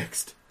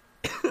next.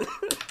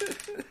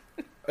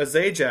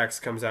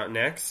 Azajax comes out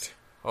next.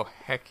 Oh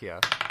heck yeah!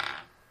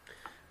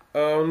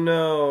 Oh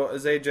no,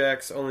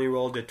 Azajax only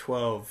rolled a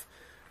 12.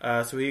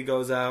 So he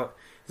goes out.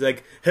 He's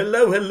like,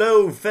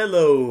 hello,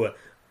 fellow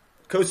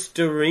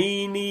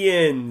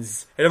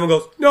Costarinians. And everyone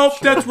goes, nope,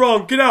 that's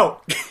wrong, get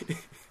out.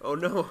 Oh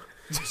no!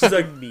 He's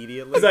like,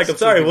 Immediately. he's like, I'm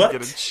sorry, Didn't what?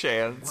 get a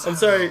chance. I'm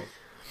sorry,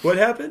 what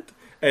happened?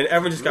 And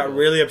everyone just got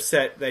really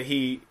upset that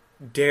he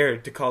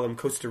dared to call them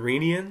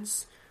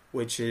Costarinians,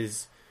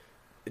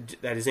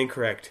 that is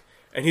incorrect.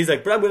 And he's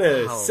like, but I'm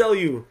gonna Wow. sell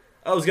you.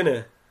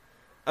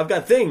 I've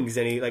got things.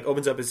 And he like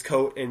opens up his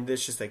coat, and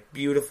there's just like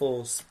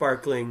beautiful,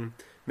 sparkling,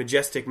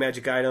 majestic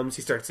magic items.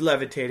 He starts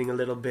levitating a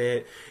little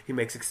bit. He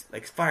makes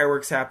like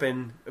fireworks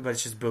happen, but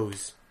it's just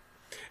booze.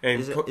 And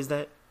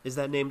Is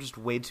that name just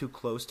way too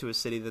close to a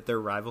city that they're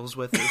rivals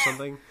with or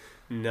something?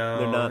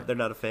 no, They're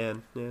not a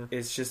fan. Yeah.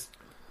 It's just,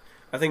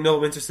 I think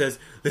Noble Mincer says,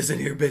 listen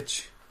here,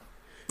 bitch.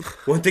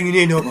 One thing you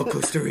need to know about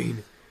Costarine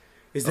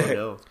is Oh that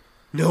no.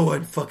 no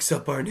one fucks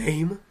up our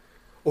name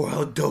or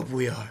how dope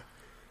we are.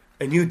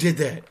 And you did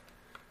that.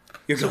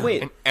 You're So gone.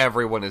 wait. And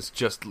everyone is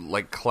just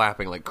like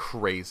clapping like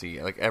crazy.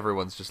 Like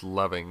everyone's just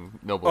loving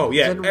Noble. Oh,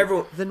 yeah. Then,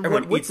 everyone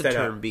what would eats the that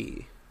term up.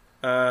 be?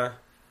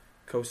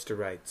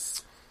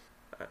 Costarites.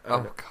 I Oh,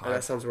 don't know. God.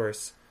 That sounds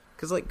worse.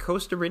 Because like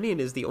Costarinian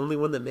is the only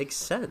one that makes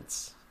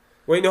sense.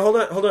 Wait, no,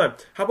 hold on.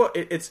 How about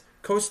it's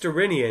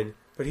Costarinian,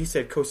 but he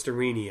said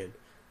Costarinian.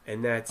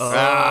 And that's...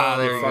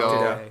 There you fucked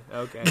go. it up.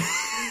 Okay.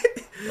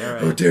 All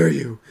How right. dare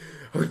you?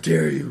 How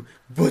dare you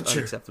butcher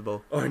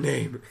Unacceptable. our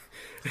name?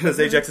 And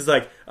Ajax is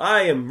like,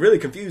 I am really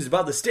confused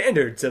about the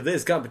standards of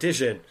this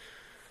competition.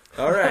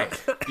 All right.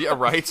 Yeah,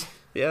 right.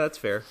 Yeah, that's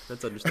fair.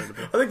 That's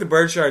understandable. I think the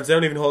bird shards, they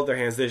don't even hold their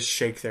hands. They just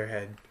shake their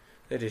head.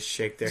 They just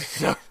shake their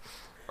head.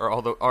 Are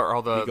all Be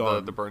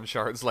gone. the burn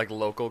shards like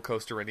local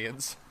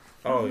Costarinians?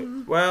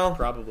 Oh, well,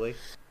 Probably.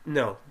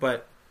 no,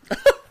 but...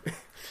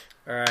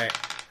 All right.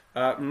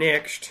 Up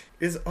next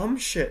is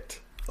shit.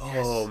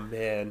 Oh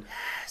man.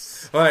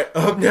 All right,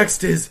 up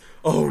next is,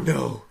 oh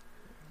no.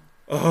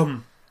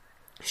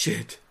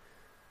 Shit.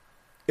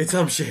 It's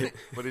shit.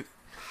 What is?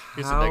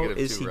 He's a How negative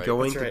is 2, he right?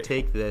 going That's right. to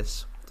take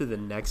this to the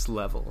next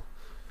level?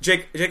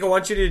 Jake, I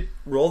want you to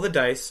roll the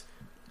dice.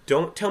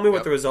 Don't tell me what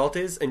Yep. the result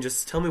is, and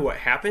just tell me what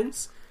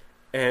happens.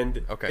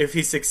 And Okay. if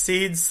he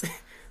succeeds,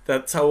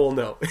 that's how we'll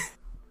know.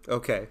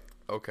 Okay.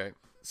 Okay.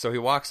 So he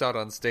walks out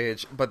on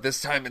stage, but this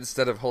time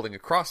instead of holding a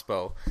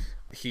crossbow,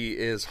 He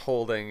is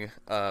holding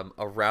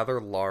a rather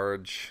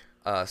large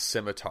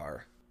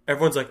scimitar.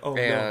 Everyone's like, oh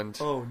And-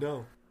 no, oh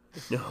no.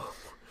 No.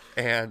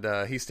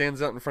 And he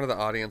stands out in front of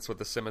the audience with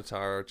the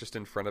scimitar just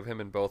in front of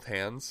him in both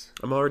hands.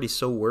 I'm already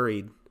so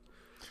worried.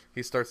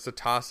 He starts to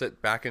toss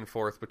it back and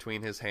forth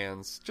between his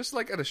hands, just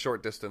like at a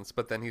short distance.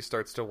 But then he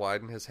starts to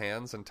widen his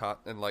hands and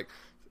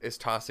is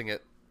tossing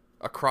it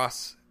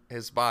across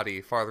his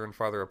body farther and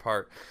farther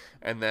apart.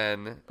 And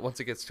then once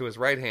it gets to his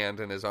right hand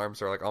and his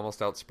arms are like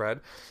almost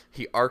outspread,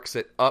 he arcs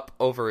it up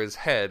over his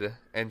head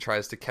and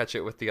tries to catch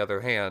it with the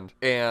other hand.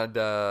 And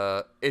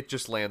it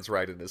just lands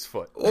right in his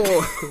foot.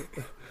 Oh,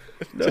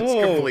 Just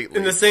completely.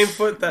 In the same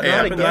foot that not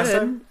happened last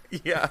time?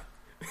 again. Yeah.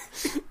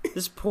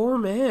 This poor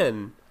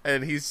man.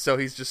 And he's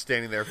just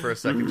standing there for a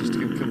second, just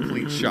in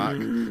complete shock.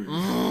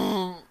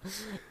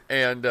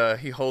 And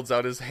he holds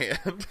out his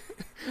hand,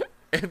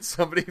 and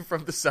somebody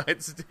from the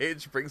side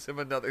stage brings him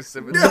another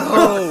scimitar.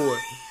 No.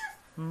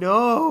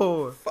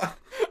 No.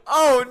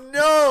 Oh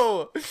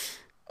no!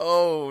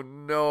 Oh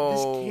no!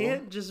 This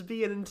can't just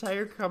be an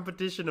entire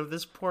competition of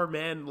this poor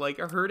man, like,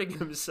 hurting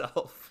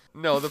himself.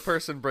 No, the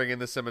person bringing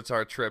the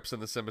scimitar trips,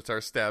 and the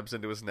scimitar stabs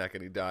into his neck,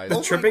 and he dies.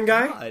 The tripping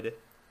guy? God.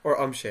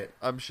 Or shit?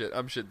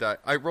 Shit died.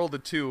 I rolled a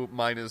 2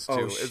 minus 2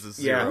 Oh, is a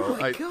 0. yeah. Oh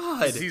my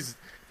God.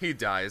 He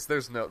dies.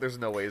 There's no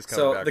way he's coming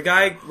So back. the from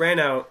guy that. ran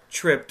out,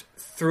 tripped,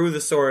 threw the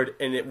sword,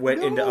 and it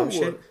went into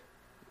shit.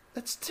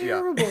 That's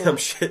terrible.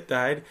 Shit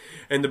died,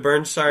 and the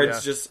burn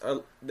shards Yeah. just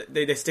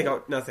they stick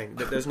out nothing.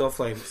 There's no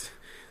flames.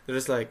 They're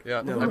just like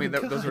Yeah, no. I mean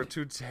God. those were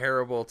 2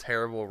 terrible,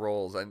 terrible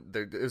rolls, and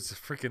it was a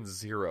freaking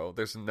 0.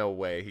 There's no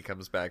way he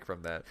comes back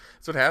from that.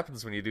 That's what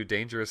happens when you do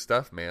dangerous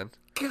stuff, man.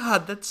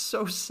 God, that's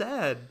so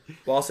sad.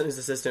 Wallace and his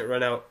assistant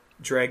run out,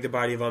 drag the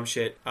body of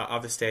shit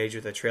off the stage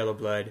with a trail of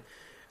blood,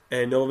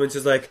 and Nobleman's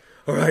just like,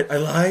 "All right, I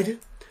lied,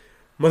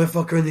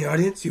 motherfucker in the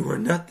audience. You were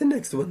not the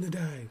next one to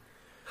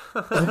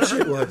die.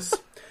 Shit was,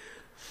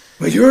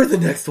 but you're the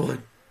next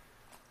one.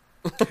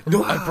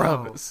 No, I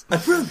promise. I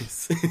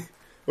promise."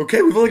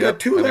 Okay, we've only Yep, got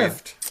 2 I mean-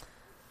 left.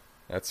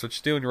 That's what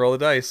you do when you roll the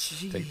dice.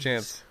 Take a Jeez.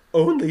 chance.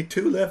 Only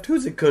 2 left.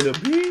 Who's it gonna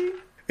be?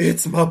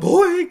 It's my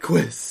boy,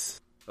 Quiz.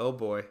 Oh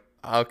boy.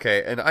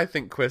 Okay, and I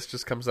think Quist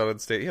just comes out on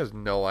stage. He has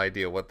no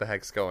idea what the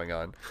heck's going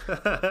on.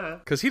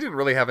 Because he didn't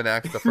really have an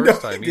act the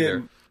first time he either.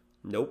 didn't.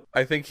 Nope.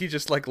 I think he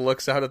just like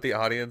looks out at the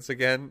audience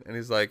again, and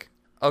he's like,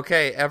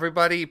 "Okay,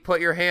 everybody,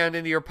 put your hand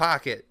into your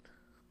pocket."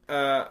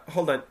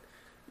 Hold on.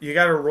 You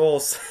gotta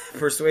roll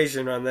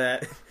persuasion on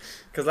that.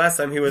 Because last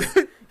time he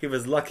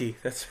was lucky.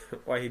 That's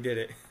why he did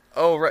it.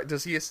 Oh right,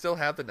 does he still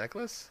have the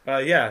necklace?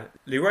 Yeah.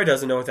 Leroy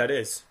doesn't know what that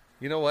is.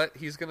 You know what?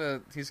 He's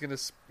gonna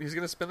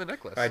spin the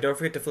necklace. Alright, don't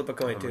forget to flip a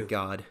coin Oh my too.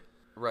 God.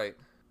 Right.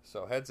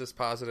 So heads is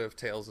positive,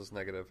 tails is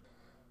negative.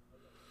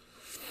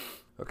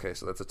 Okay,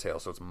 so that's a tail,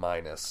 so it's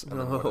minus. And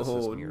then what is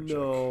this Oh mirror check?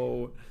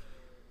 no.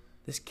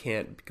 This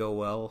can't go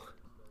well.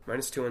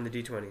 -2 on the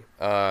d20.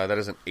 That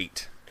is an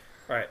 8.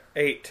 Alright,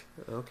 8.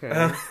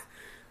 Okay.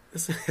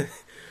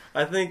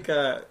 I think,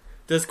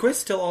 does Quiz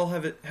still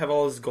have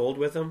all his gold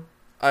with him?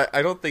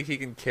 I don't think he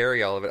can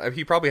carry all of it. I mean,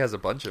 he probably has a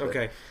bunch of it.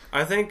 Okay.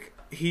 I think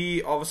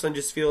he all of a sudden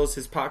just feels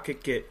his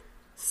pocket get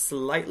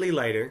slightly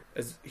lighter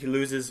as he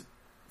loses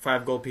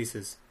 5 gold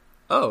pieces.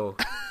 Oh.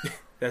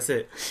 That's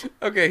it.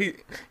 Okay,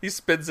 he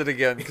spins it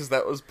again because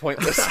that was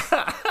pointless.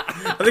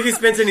 I think he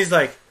spins it and he's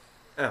like,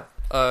 oh.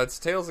 It's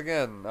tails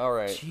again. All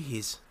right.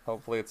 Jeez.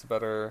 Hopefully it's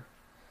better.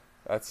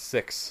 That's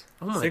 6.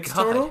 Oh my 6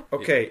 God. total?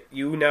 Okay,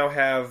 you now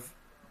have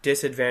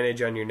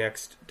disadvantage on your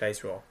next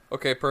dice roll.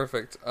 Okay,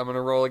 perfect. I'm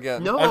gonna roll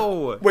again.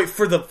 No. Wait,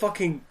 for the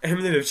fucking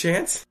eminent of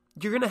chance?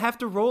 You're gonna have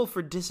to roll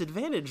for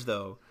disadvantage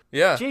though.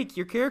 Yeah. Jake,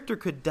 your character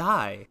could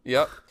die.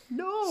 Yep.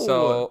 No.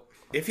 So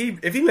If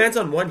he lands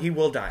on 1, he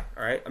will die.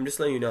 Alright? I'm just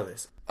letting you know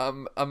this.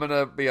 I'm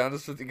gonna be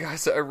honest with you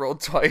guys. I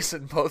rolled twice,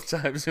 and both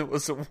times it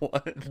was a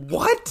 1.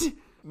 What?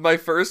 My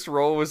first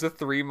roll was a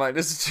 3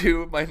 minus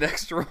 2. My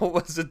next roll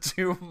was a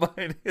 2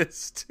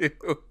 minus 2.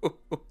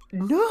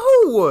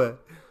 No.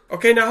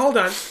 Okay, now hold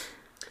on.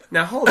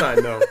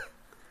 No.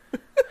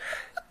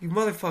 You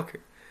motherfucker.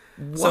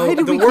 Why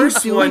do the we keep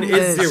worst doing one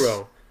this? is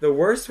 0. The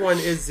worst one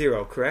is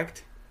 0,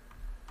 correct?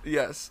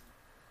 Yes.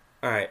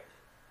 Alright.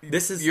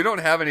 This is... You don't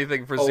have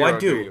anything for Oh, 0, I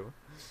do. you?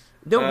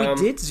 No, Um,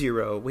 we did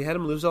 0. We had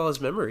him lose all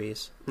his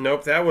memories.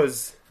 Nope, that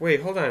was...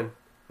 Wait, hold on.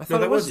 I thought No,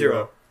 that it was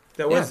 0.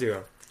 That was Yeah.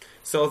 0.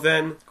 So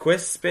then,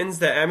 Quiz spins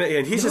the amulet,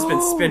 and he's just been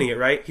No. spinning it,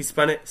 right? He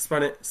spun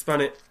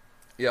it,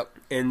 Yep.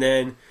 and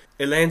then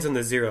it lands on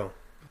the 0.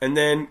 And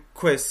then,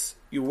 Quiz,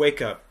 you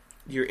wake up.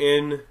 You're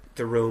in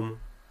the room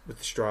with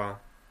the straw,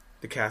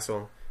 the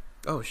castle,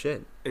 Oh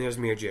shit. and there's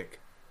Mirjik.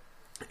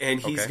 And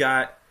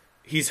Okay.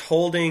 he's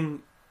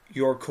holding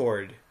your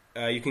cord.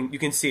 You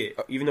can see it,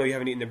 even though you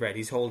haven't eaten the bread.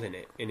 He's holding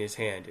it in his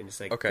hand, and it's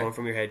like Okay. going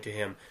from your head to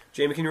him.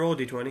 Jamie, can you roll a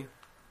d20?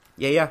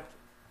 Yeah.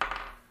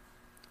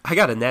 I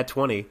got a nat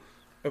 20.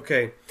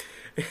 Okay.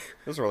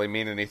 Doesn't really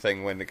mean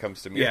anything when it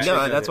comes to me. Yeah. No,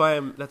 it that's doesn't. why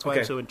I'm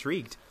Okay. so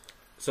intrigued.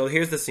 So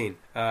here's the scene.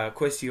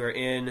 Quist, you are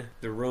in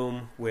the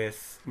room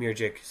with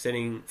Mirjik,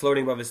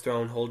 floating above his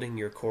throne, holding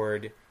your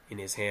cord in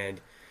his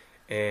hand.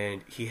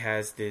 and he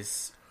has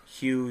this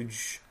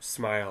huge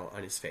smile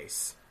on his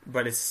face,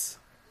 but it's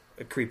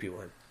a creepy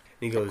one. And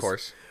he goes, Of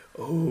course.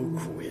 Oh,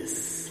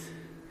 Quiz.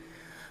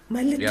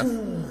 My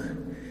little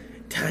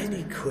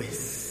tiny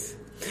Quiz.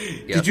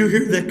 Yep. Did you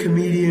hear that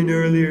comedian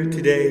earlier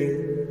today?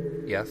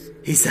 Yes.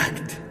 He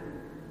sucked.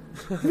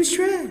 He was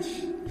trash.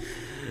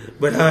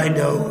 But I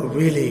know a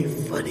really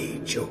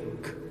funny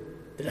joke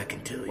that I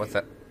can tell you. What's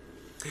that?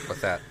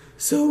 What's that?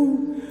 So,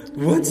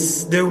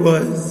 once there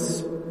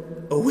was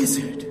a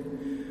wizard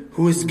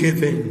who was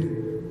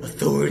given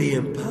authority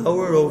and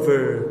power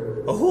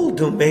over a whole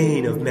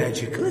domain of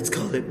magic. Let's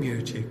call it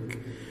magic.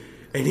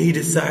 And he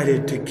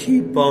decided to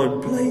keep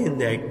on playing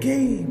that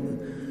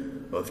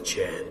game of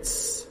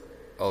chance.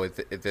 Oh, is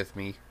this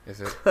me? Is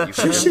it? You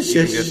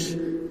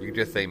can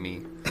just say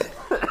me.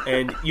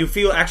 And you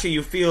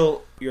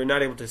feel you're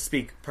not able to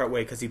speak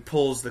partway because he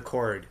pulls the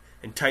cord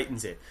and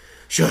tightens it.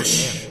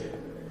 Shush!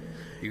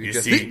 You You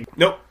just see,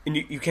 Nope, and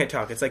you can't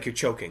talk. It's like you're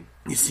choking.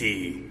 you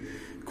see,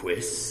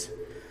 Quiz,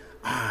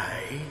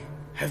 I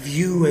have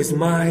you as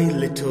my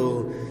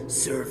little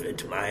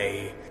servant,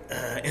 my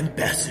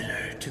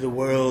ambassador to the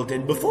world,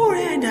 and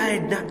beforehand I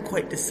had not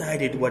quite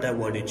decided what I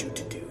wanted you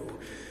to do.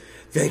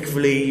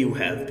 Thankfully, you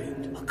have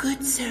been a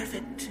good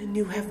servant, and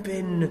you have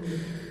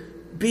been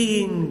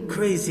being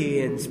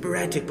crazy and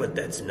sporadic, but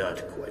that's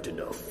not quite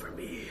enough for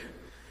me.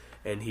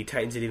 And he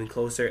tightens it even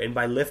closer, and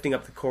by lifting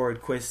up the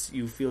cord, Quiz,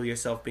 you feel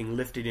yourself being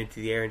lifted into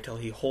the air until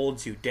he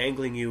holds you,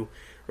 dangling you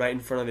right in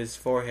front of his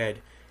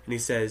forehead, and he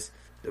says,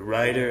 The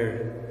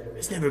writer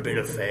has never been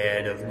a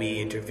fan of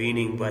me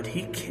intervening, but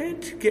he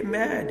can't get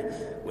mad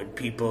when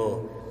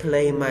people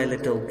play my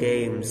little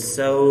games.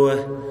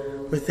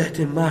 So, with that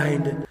in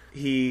mind,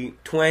 he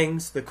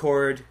twangs the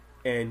cord,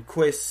 and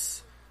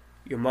Quiz,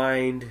 your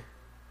mind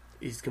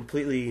is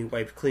completely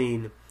wiped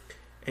clean,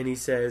 and he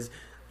says,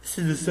 this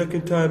is the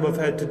second time I've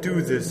had to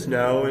do this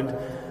now, and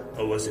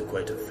I wasn't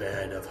quite a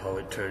fan of how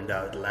it turned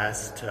out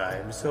last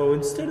time. So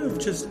instead of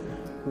just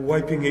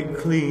wiping it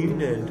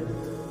clean and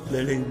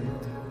letting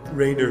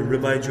Rainer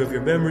remind you of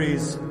your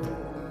memories,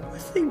 I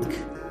think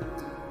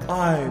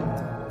I'm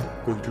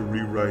going to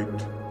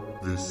rewrite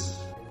this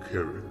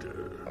character.